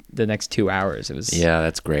next 2 hours. It was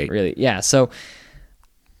that's great. Really. Yeah. So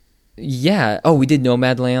yeah. Oh, we did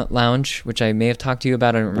Nomad Lounge, which I may have talked to you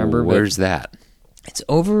about. I don't remember. Where's that? It's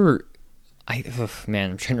over.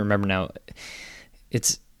 Man, I'm trying to remember now.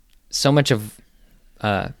 It's so much of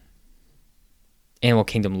Animal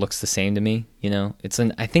Kingdom looks the same to me. You know,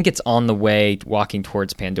 I think it's on the way walking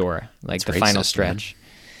towards Pandora, like That's the final racist, stretch. Man.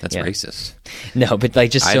 That's racist. No, but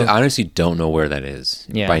like just so, I honestly don't know where that is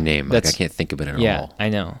by name. Like I can't think of it at all. Yeah, I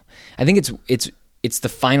know. I think it's the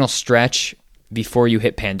final stretch before you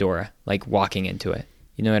hit Pandora, like walking into it.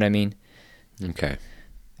 You know what I mean? Okay.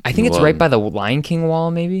 I think it's right by the Lion King wall,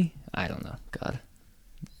 maybe. I don't know. God,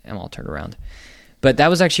 I'm all turned around. But that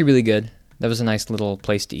was actually really good. That was a nice little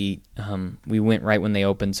place to eat. We went right when they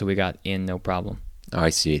opened, so we got in no problem. Oh, I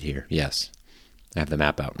see it here. Yes. I have the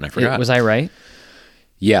map out, and I forgot. Was I right?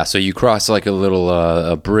 Yeah, so you cross like a little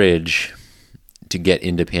a bridge to get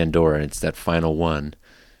into Pandora, and it's that final one.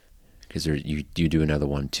 Because you do another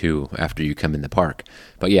one, too, after you come in the park.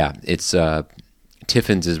 But yeah, it's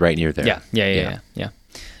Tiffin's is right near there. Yeah.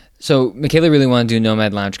 So Michaela really wanted to do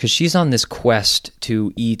Nomad Lounge because she's on this quest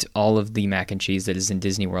to eat all of the mac and cheese that is in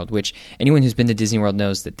Disney World, which anyone who's been to Disney World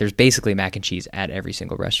knows that there's basically mac and cheese at every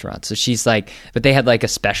single restaurant. So she's like, but they had like a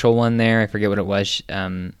special one there. I forget what it was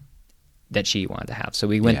that she wanted to have. So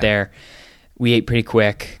we went there. We ate pretty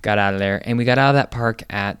quick, got out of there, and we got out of that park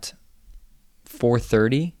at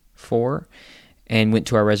 4:34 and went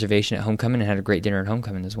to our reservation at Homecoming and had a great dinner at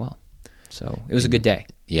Homecoming as well. So it was a good day.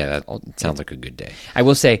 Yeah, that sounds like a good day. I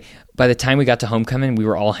will say, by the time we got to Homecoming, we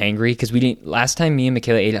were all hangry because we didn't. Last time me and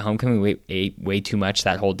Michaela ate at Homecoming, we ate way too much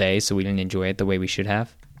that whole day, so we didn't enjoy it the way we should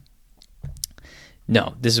have.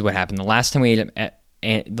 No, this is what happened. The last time we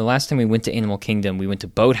went to Animal Kingdom, we went to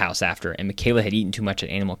Boathouse after, and Michaela had eaten too much at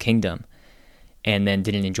Animal Kingdom, and then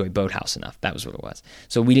didn't enjoy Boathouse enough. That was what it was.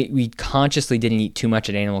 So we consciously didn't eat too much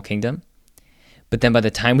at Animal Kingdom. But then by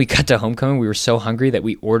the time we got to Homecoming, we were so hungry that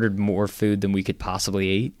we ordered more food than we could possibly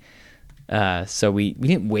eat. So we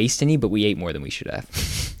didn't waste any, but we ate more than we should have.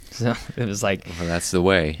 So it was like... Well, that's the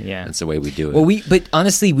way. Yeah. That's the way we do it. Well, but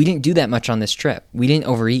honestly, we didn't do that much on this trip. We didn't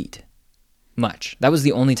overeat much. That was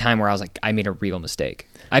the only time where I was like, I made a real mistake.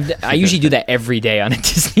 I usually do that every day on a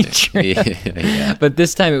Disney trip. Yeah. But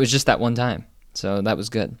this time it was just that one time. So that was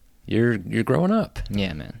good. You're growing up.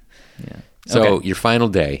 Yeah, man. Yeah. So your final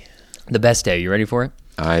day... The best day. You ready for it?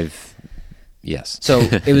 Yes. So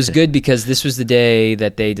it was good because this was the day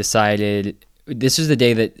that they decided, this was the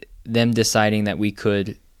day that them deciding that we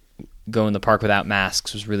could go in the park without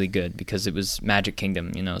masks was really good because it was Magic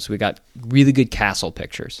Kingdom, you know, so we got really good castle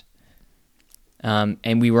pictures.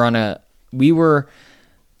 And we were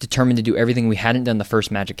determined to do everything we hadn't done the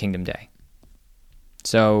first Magic Kingdom day.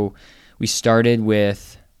 So we started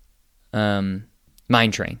with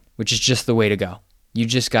Mine Train, which is just the way to go. You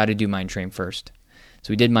just got to do Mine Train first.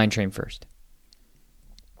 So we did Mine Train first.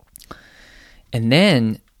 And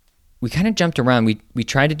then we kind of jumped around. We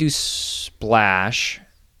tried to do Splash.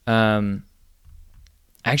 I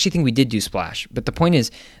actually think we did do Splash. But the point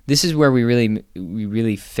is, this is where we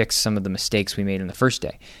really fixed some of the mistakes we made on the first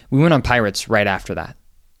day. We went on Pirates right after that.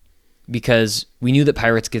 Because we knew that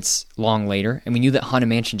Pirates gets long later, and we knew that Haunted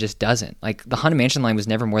Mansion just doesn't. Like, the Haunted Mansion line was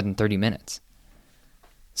never more than 30 minutes.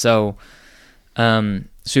 So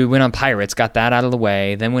we went on Pirates, got that out of the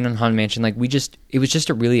way, then went on Haunted Mansion. Like, it was just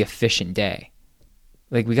a really efficient day.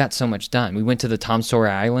 Like, we got so much done. We went to the Tom Sawyer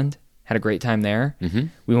Island, had a great time there. Mm-hmm.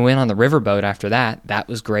 We went on the riverboat after that. That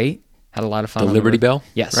was great. Had a lot of fun. The Liberty Bell?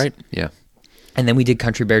 Yes. Right? Yeah. And then we did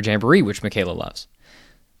Country Bear Jamboree, which Michaela loves.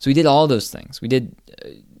 So we did all those things. We did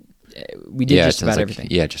just about everything.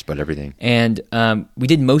 Yeah, just about everything. And we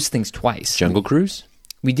did most things twice. Jungle Cruise?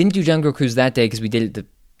 We didn't do Jungle Cruise that day because we did it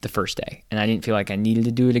the first day, and I didn't feel like I needed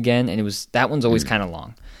to do it again, and that one's always kind of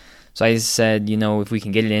long. So I just said, if we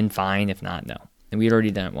can get it in, fine. If not, no. And we had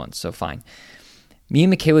already done it once, so fine. Me and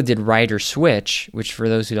Michaela did Ride or Switch, which for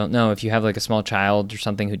those who don't know, if you have like a small child or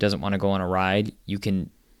something who doesn't want to go on a ride, you can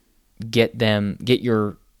get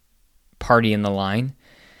your party in the line.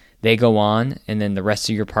 they go on, and then the rest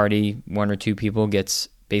of your party, 1 or 2 people, gets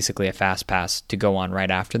basically a fast pass to go on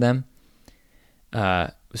right after them.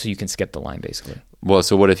 So you can skip the line, basically. Well,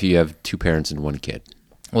 so what if you have 2 parents and 1 kid?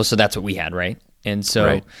 Well, so that's what we had, right? And so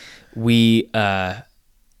Right. we,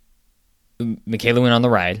 Michaela went on the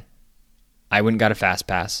ride. I went and got a fast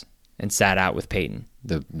pass and sat out with Peyton.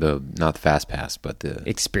 The not the fast pass, but the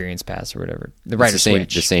Experience pass or whatever. The it's rider the same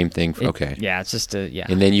switch. the same thing. Okay. Yeah, it's just yeah.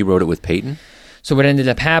 And then you rode it with Peyton? So what ended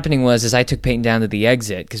up happening was I took Peyton down to the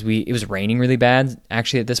exit because it was raining really bad.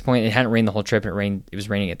 Actually, at this point, it hadn't rained the whole trip. It was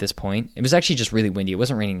raining at this point. It was actually just really windy. It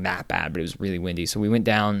wasn't raining that bad, but it was really windy. So we went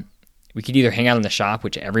down. We could either hang out in the shop,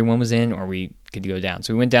 which everyone was in, or we could go down.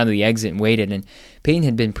 So we went down to the exit and waited. And Peyton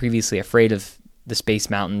had been previously afraid of the Space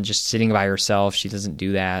Mountain, just sitting by herself. She doesn't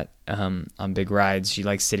do that on big rides. She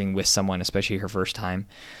likes sitting with someone, especially her first time.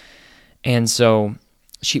 And so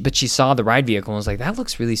she saw the ride vehicle and was like, that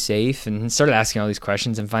looks really safe, and started asking all these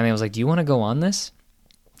questions. And finally I was like, do you want to go on this?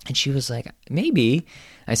 And she was like, maybe.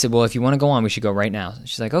 I said, well, if you want to go on, we should go right now.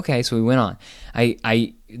 She's like, okay. So we went on.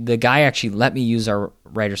 The guy actually let me use our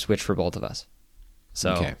rider switch for both of us.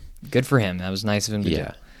 So Okay. Good for him. That was nice of him to do.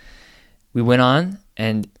 Yeah. We went on,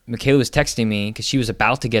 and Michaela was texting me because she was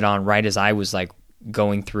about to get on right as I was like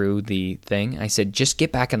going through the thing. I said, just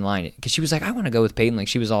get back in line, because she was like, I want to go with Peyton. Like,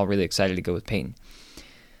 she was all really excited to go with Peyton.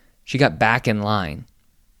 She got back in line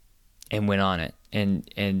and went on it,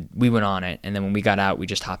 and we went on it, and then when we got out, we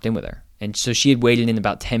just hopped in with her. And so she had waited in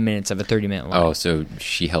about 10 minutes of a 30-minute line. Oh, so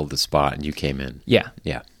she held the spot and you came in. Yeah.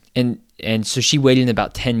 Yeah. And so she waited in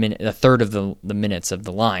about 10 minutes, a third of the minutes of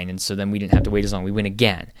the line, and so then we didn't have to wait as long. We went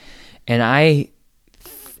again. And I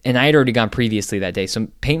had already gone previously that day. So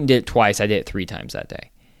Peyton did it twice. I did it 3 times that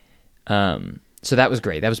day. So that was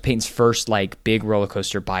great. That was Peyton's first like big roller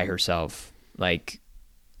coaster by herself. Like,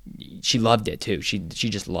 she loved it too. She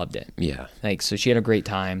just loved it. Yeah. Like, so she had a great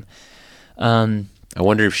time. I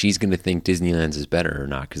wonder if she's going to think Disneyland's is better or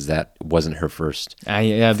not, because that wasn't her first.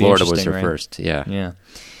 Yeah, Florida was her right? first. Yeah. Yeah.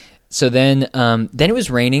 So then it was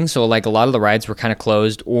raining. So like a lot of the rides were kind of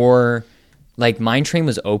closed, or like Mine Train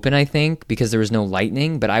was open, I think, because there was no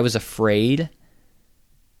lightning. But I was afraid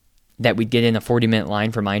that we'd get in a 40-minute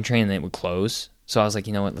line for Mine Train and then it would close. So I was like,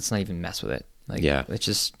 you know what? Let's not even mess with it. Like, Yeah. let's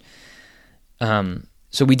just.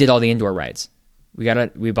 So we did all the indoor rides. We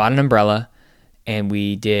bought an umbrella, and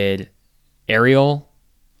we did Ariel,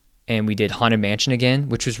 and we did Haunted Mansion again,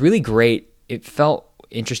 which was really great. It felt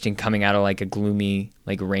interesting coming out of like a gloomy,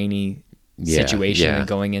 like rainy situation, yeah. and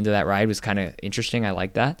going into that ride was kind of interesting. I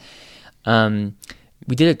like that.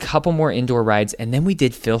 We did a couple more indoor rides, and then we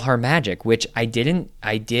did PhilharMagic, which I did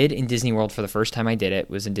in Disney World for the first time I did it,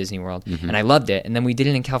 was in Disney World, and I loved it. And then we did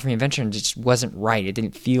it in California Adventure, and it just wasn't right. It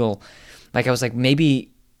didn't feel like, I was like, maybe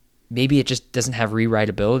it just doesn't have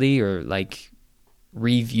rewritability or like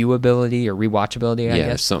reviewability or rewatchability, I Yeah,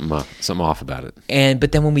 guess. there's something off about it.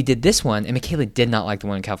 But then when we did this one, and Michaela did not like the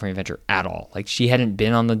one in California Adventure at all. Like, she hadn't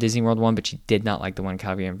been on the Disney World one, but she did not like the one in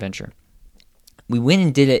California Adventure. We went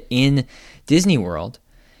and did it in Disney World,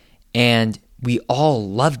 and we all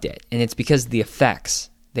loved it. And it's because of the effects.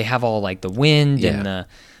 They have all like the wind and the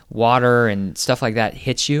water and stuff like that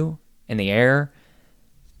hits you, and the air.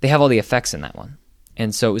 They have all the effects in that one.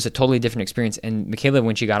 And so it was a totally different experience. And Michaela,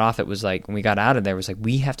 when she got off, it was like, when we got out of there, it was like,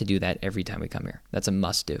 we have to do that every time we come here. That's a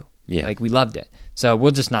must do. Yeah. Like, we loved it. So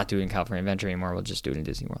we'll just not do it in California Adventure anymore. We'll just do it in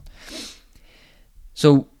Disney World.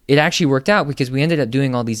 So it actually worked out because we ended up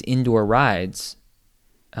doing all these indoor rides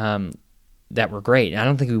that were great. And I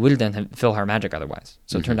don't think we would have done PhilharMagic otherwise.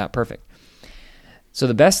 So it turned out perfect. So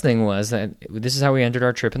the best thing was that this is how we ended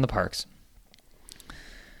our trip in the parks.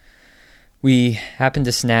 We happened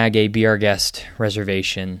to snag a Be Our Guest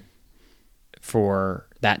reservation for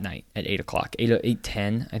that night at 8 o'clock,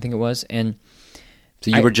 8:10, I think it was. And So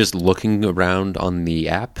you were just looking around on the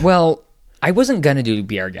app? well, I wasn't going to do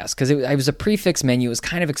Be Our Guest because it was a prefix menu. It was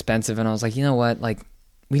kind of expensive, and I was like, you know what? Like,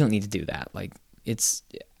 we don't need to do that. Like, it's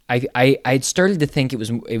I had started to think it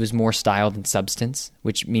was more style than substance,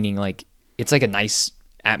 which meaning like it's like a nice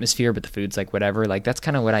atmosphere, but the food's like whatever. Like, that's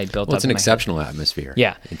kind of what I built up. It's an exceptional atmosphere.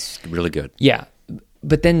 Yeah. It's really good. Yeah.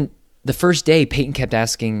 But then the first day, Peyton kept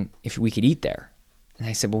asking if we could eat there. And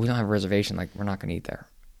I said, well, we don't have a reservation. Like, we're not going to eat there,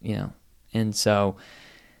 you know? And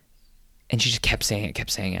she just kept saying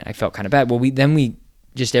it. I felt kind of bad. Well, we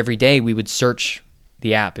just every day we would search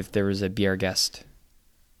the app if there was a Be Our Guest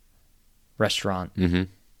restaurant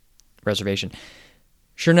reservation.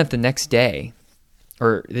 Sure enough, the next day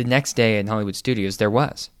in Hollywood Studios, there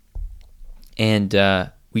was. And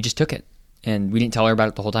we just took it. And we didn't tell her about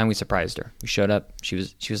it the whole time. We surprised her. We showed up. She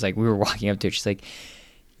was like, we were walking up to it. She's like,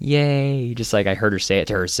 yay. Just like I heard her say it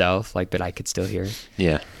to herself, like, but I could still hear it.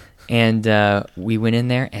 Yeah. And we went in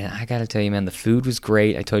there, and I got to tell you, man, the food was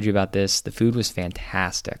great. I told you about this. The food was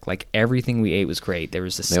fantastic. Like, everything we ate was great. There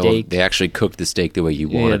was a steak. They actually cooked the steak the way you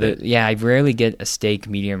wanted it. Yeah, I rarely get a steak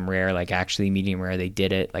medium rare, like actually medium rare. They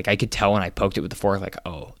did it. Like, I could tell when I poked it with the fork, like,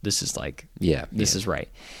 oh, this is like, this is right.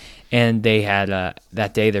 And they had,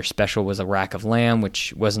 that day, their special was a rack of lamb,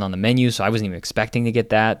 which wasn't on the menu, so I wasn't even expecting to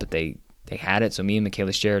get that, but they had it. So me and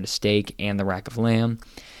Michaela shared a steak and the rack of lamb.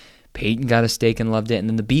 Peyton got a steak and loved it, and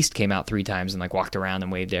then the Beast came out 3 times and like walked around and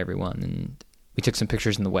waved to everyone. And we took some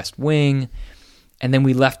pictures in the West Wing, and then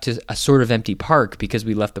we left to a sort of empty park because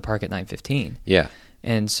we left the park at 9:15. Yeah,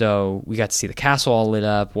 and so we got to see the castle all lit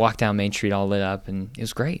up, walk down Main Street all lit up, and it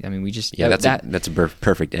was great. I mean, we just that's a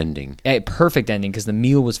perfect ending. A perfect ending because the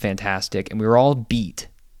meal was fantastic, and we were all beat,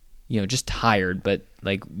 just tired, but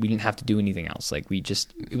like we didn't have to do anything else. Like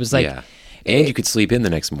it was like, and you could sleep in the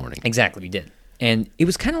next morning. Exactly, we did. And it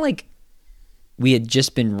was kind of like we had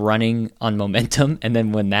just been running on momentum, and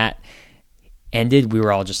then when that ended, we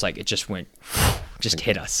were all just like, it just went, just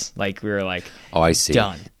hit us. Like, we were like, oh, I see.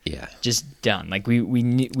 Done. Yeah. Just done. Like, we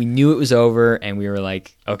knew it was over, and we were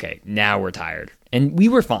like, okay, now we're tired. And we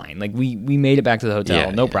were fine. Like, we made it back to the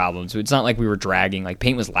hotel, no problem. So it's not like we were dragging. Like,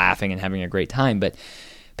 Peyton was laughing and having a great time, but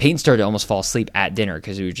Peyton started to almost fall asleep at dinner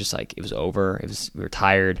because we were just like, it was over. We were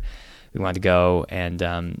tired. We wanted to go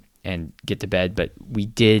and get to bed, but we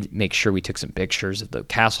did make sure we took some pictures of the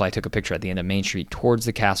castle. I took a picture at the end of Main Street towards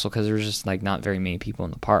the castle because there was just like not very many people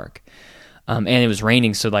in the park, and it was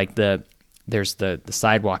raining, so like there's the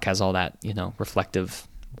sidewalk has all that reflective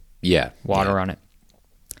water on it.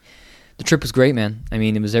 The trip was great, man. I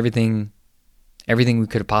mean, it was everything we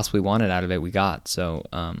could have possibly wanted out of it we got. So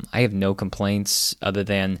I have no complaints other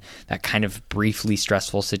than that kind of briefly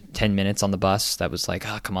stressful 10 minutes on the bus that was like,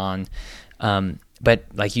 oh, come on. But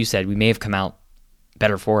like you said, we may have come out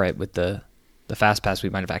better for it with the fast pass. We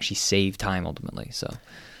might have actually saved time ultimately. So,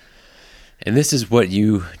 and this is what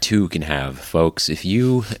you too can have, folks. If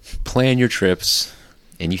you plan your trips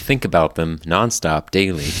and you think about them nonstop,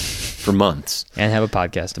 daily, for months, and have a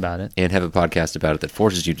podcast about it, that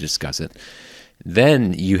forces you to discuss it,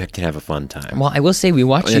 then you can have a fun time. Well, I will say we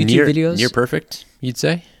watch YouTube videos. Near perfect, you'd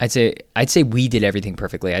say? I'd say we did everything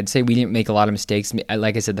perfectly. I'd say we didn't make a lot of mistakes.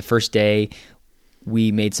 Like I said, the first day,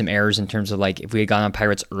 we made some errors in terms of like if we had gone on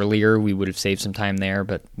Pirates earlier, we would have saved some time there,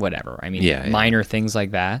 but whatever. I mean, minor things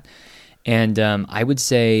like that. And I would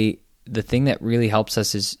say the thing that really helps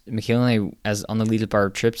us is Michaela and I, as on the lead of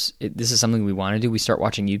our trips, this is something we want to do. We start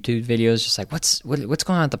watching YouTube videos, just like what's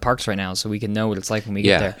going on at the parks right now, so we can know what it's like when we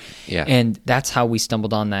get there. Yeah. And that's how we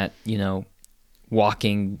stumbled on that.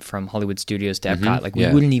 Walking from Hollywood Studios to Epcot, like we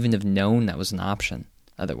wouldn't even have known that was an option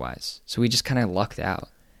otherwise. So we just kind of lucked out.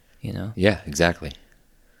 Yeah, exactly.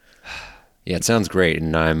 Yeah, it sounds great,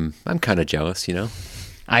 and I'm kind of jealous.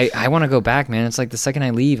 I want to go back, man. It's like the second I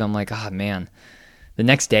leave, I'm like, oh man. The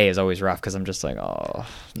next day is always rough because I'm just like, oh,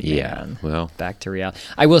 man. Yeah. Well, back to reality.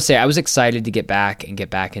 I will say I was excited to get back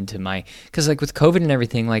into my, because like with COVID and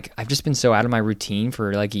everything, like I've just been so out of my routine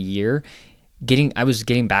for like a year. I was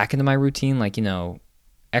getting back into my routine, like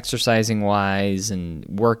exercising wise and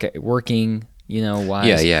working,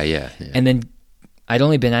 wise. Yeah. And then I'd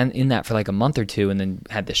only been in that for like a month or two and then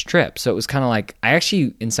had this trip. So it was kind of like, I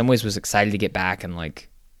actually in some ways was excited to get back and like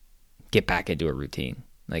get back into a routine.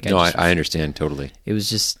 Like I understand totally. It was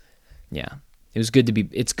just, it was good to be,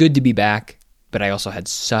 it's good to be back, but I also had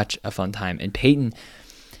such a fun time. And Peyton,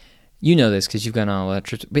 you know this because you've gone on a lot of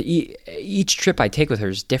trips, but each trip I take with her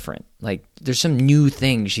is different. Like there's some new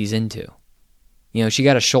thing she's into. She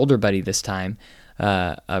got a shoulder buddy this time,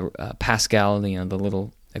 a Pascal, the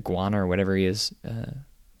little iguana or whatever he is,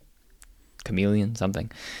 chameleon something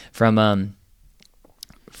from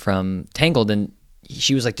Tangled, and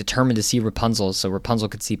she was like determined to see Rapunzel so Rapunzel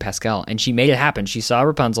could see Pascal, and she made it happen. She saw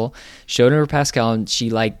Rapunzel, showed her Pascal, and she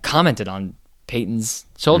like commented on Peyton's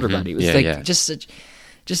shoulder buddy. It was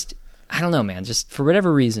just I don't know, man, just for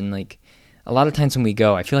whatever reason, like a lot of times when we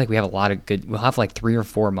go, I feel like we have a lot of we'll have like 3 or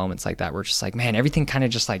 4 moments like that where it's just like, man, everything kind of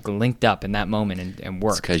just like linked up in that moment and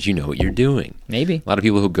worked. It's because you know what you're doing. Maybe. A lot of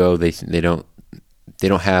people who go, they don't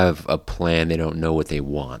have a plan. They don't know what they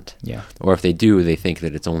want. Yeah. Or if they do, they think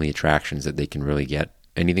that it's only attractions that they can really get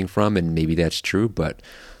anything from, and maybe that's true. But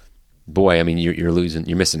boy, I mean,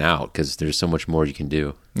 you're missing out because there's so much more you can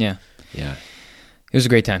do. Yeah. Yeah. It was a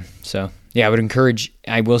great time. So yeah, I would encourage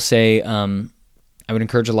a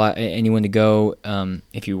lot anyone to go.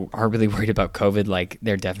 If you are really worried about COVID, like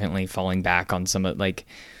they're definitely falling back on some of like,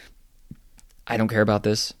 I don't care about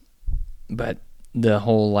this, but the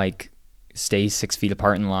whole like stay 6 feet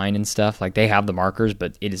apart in line and stuff, like they have the markers,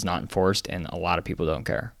 but it is not enforced and a lot of people don't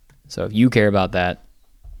care. So if you care about that,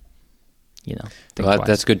 think Well, twice.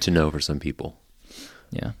 that's good to know for some people.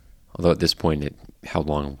 Yeah. Although at this point, how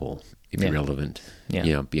long will it be relevant?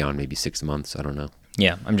 Yeah. Beyond maybe 6 months. I don't know.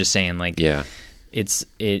 Yeah. I'm just saying, like, Yeah.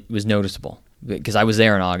 it was noticeable because I was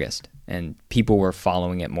there in August and people were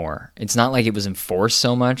following it more. It's not like it was enforced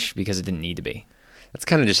so much because it didn't need to be. That's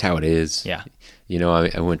kind of just how it is. Yeah.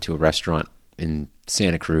 I went to a restaurant in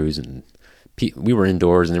Santa Cruz and we were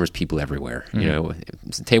indoors and there was people everywhere.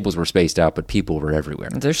 Tables were spaced out, but people were everywhere.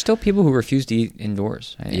 There's still people who refuse to eat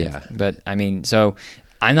indoors. Yeah. But I mean, so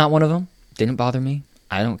I'm not one of them. Didn't bother me.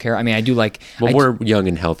 I don't care. I mean, I do like... Well, we're young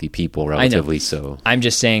and healthy people, relatively, so... I'm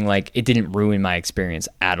just saying, like, it didn't ruin my experience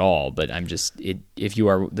at all, but I'm just... if you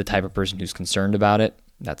are the type of person who's concerned about it,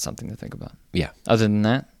 that's something to think about. Yeah. Other than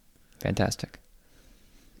that, fantastic.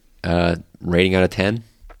 Rating out of 10?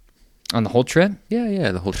 On the whole trip?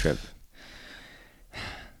 Yeah, the whole trip.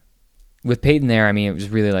 With Peyton there, I mean, it was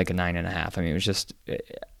really like a 9.5. I mean, it was just...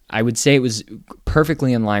 I would say it was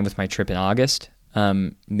perfectly in line with my trip in August.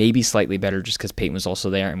 Maybe slightly better just because Peyton was also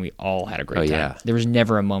there and we all had a great time. Yeah. There was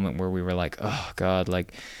never a moment where we were like, oh God,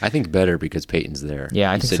 like... I think better because Peyton's there.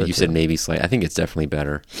 Yeah, I think so You too. said maybe slightly. I think it's definitely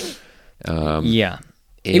better. Yeah.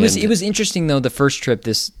 It was interesting though, the first trip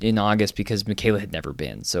in August because Michaela had never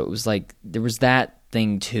been. So it was like, there was that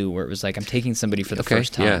thing too where it was like, I'm taking somebody for the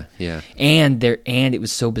first time. Yeah. And it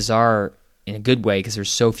was so bizarre in a good way because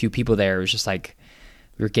there's so few people there. It was just like,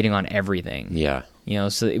 we were getting on everything. Yeah.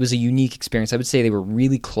 So it was a unique experience. I would say they were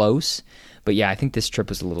really close, but yeah, I think this trip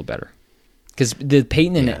was a little better because the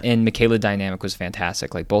Peyton and Michaela dynamic was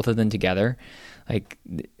fantastic. Like both of them together, like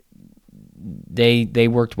they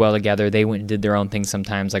worked well together. They went and did their own thing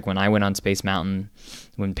sometimes. Like when I went on Space Mountain,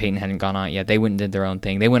 when Peyton hadn't gone on it yet, they went and did their own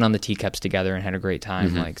thing. They went on the teacups together and had a great time.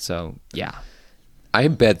 Mm-hmm. Like, so yeah. I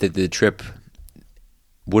bet that the trip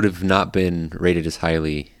would have not been rated as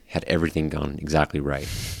highly had everything gone exactly right.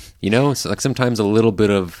 It's like sometimes a little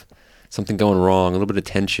bit of something going wrong, a little bit of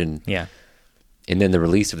tension. Yeah. And then the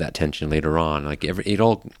release of that tension later on, like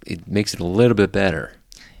it makes it a little bit better.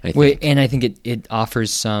 I think. And I think it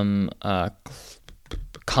offers some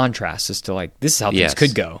contrast as to like, this is how things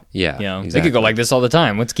could go. Yeah. They exactly. could go like this all the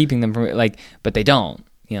time. What's keeping them from like, but they don't,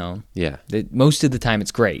 Yeah. Most of the time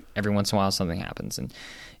it's great. Every once in a while something happens and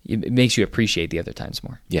it makes you appreciate the other times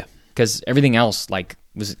more. Yeah. Because everything else like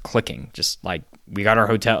was clicking. Just like we got our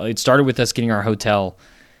hotel. It started with us getting our hotel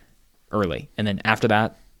early. And then after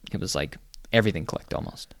that, it was like everything clicked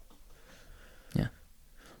almost. Yeah.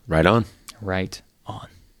 Right on. Right on.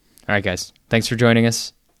 All right, guys. Thanks for joining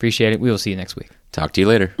us. Appreciate it. We will see you next week. Talk to you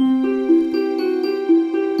later.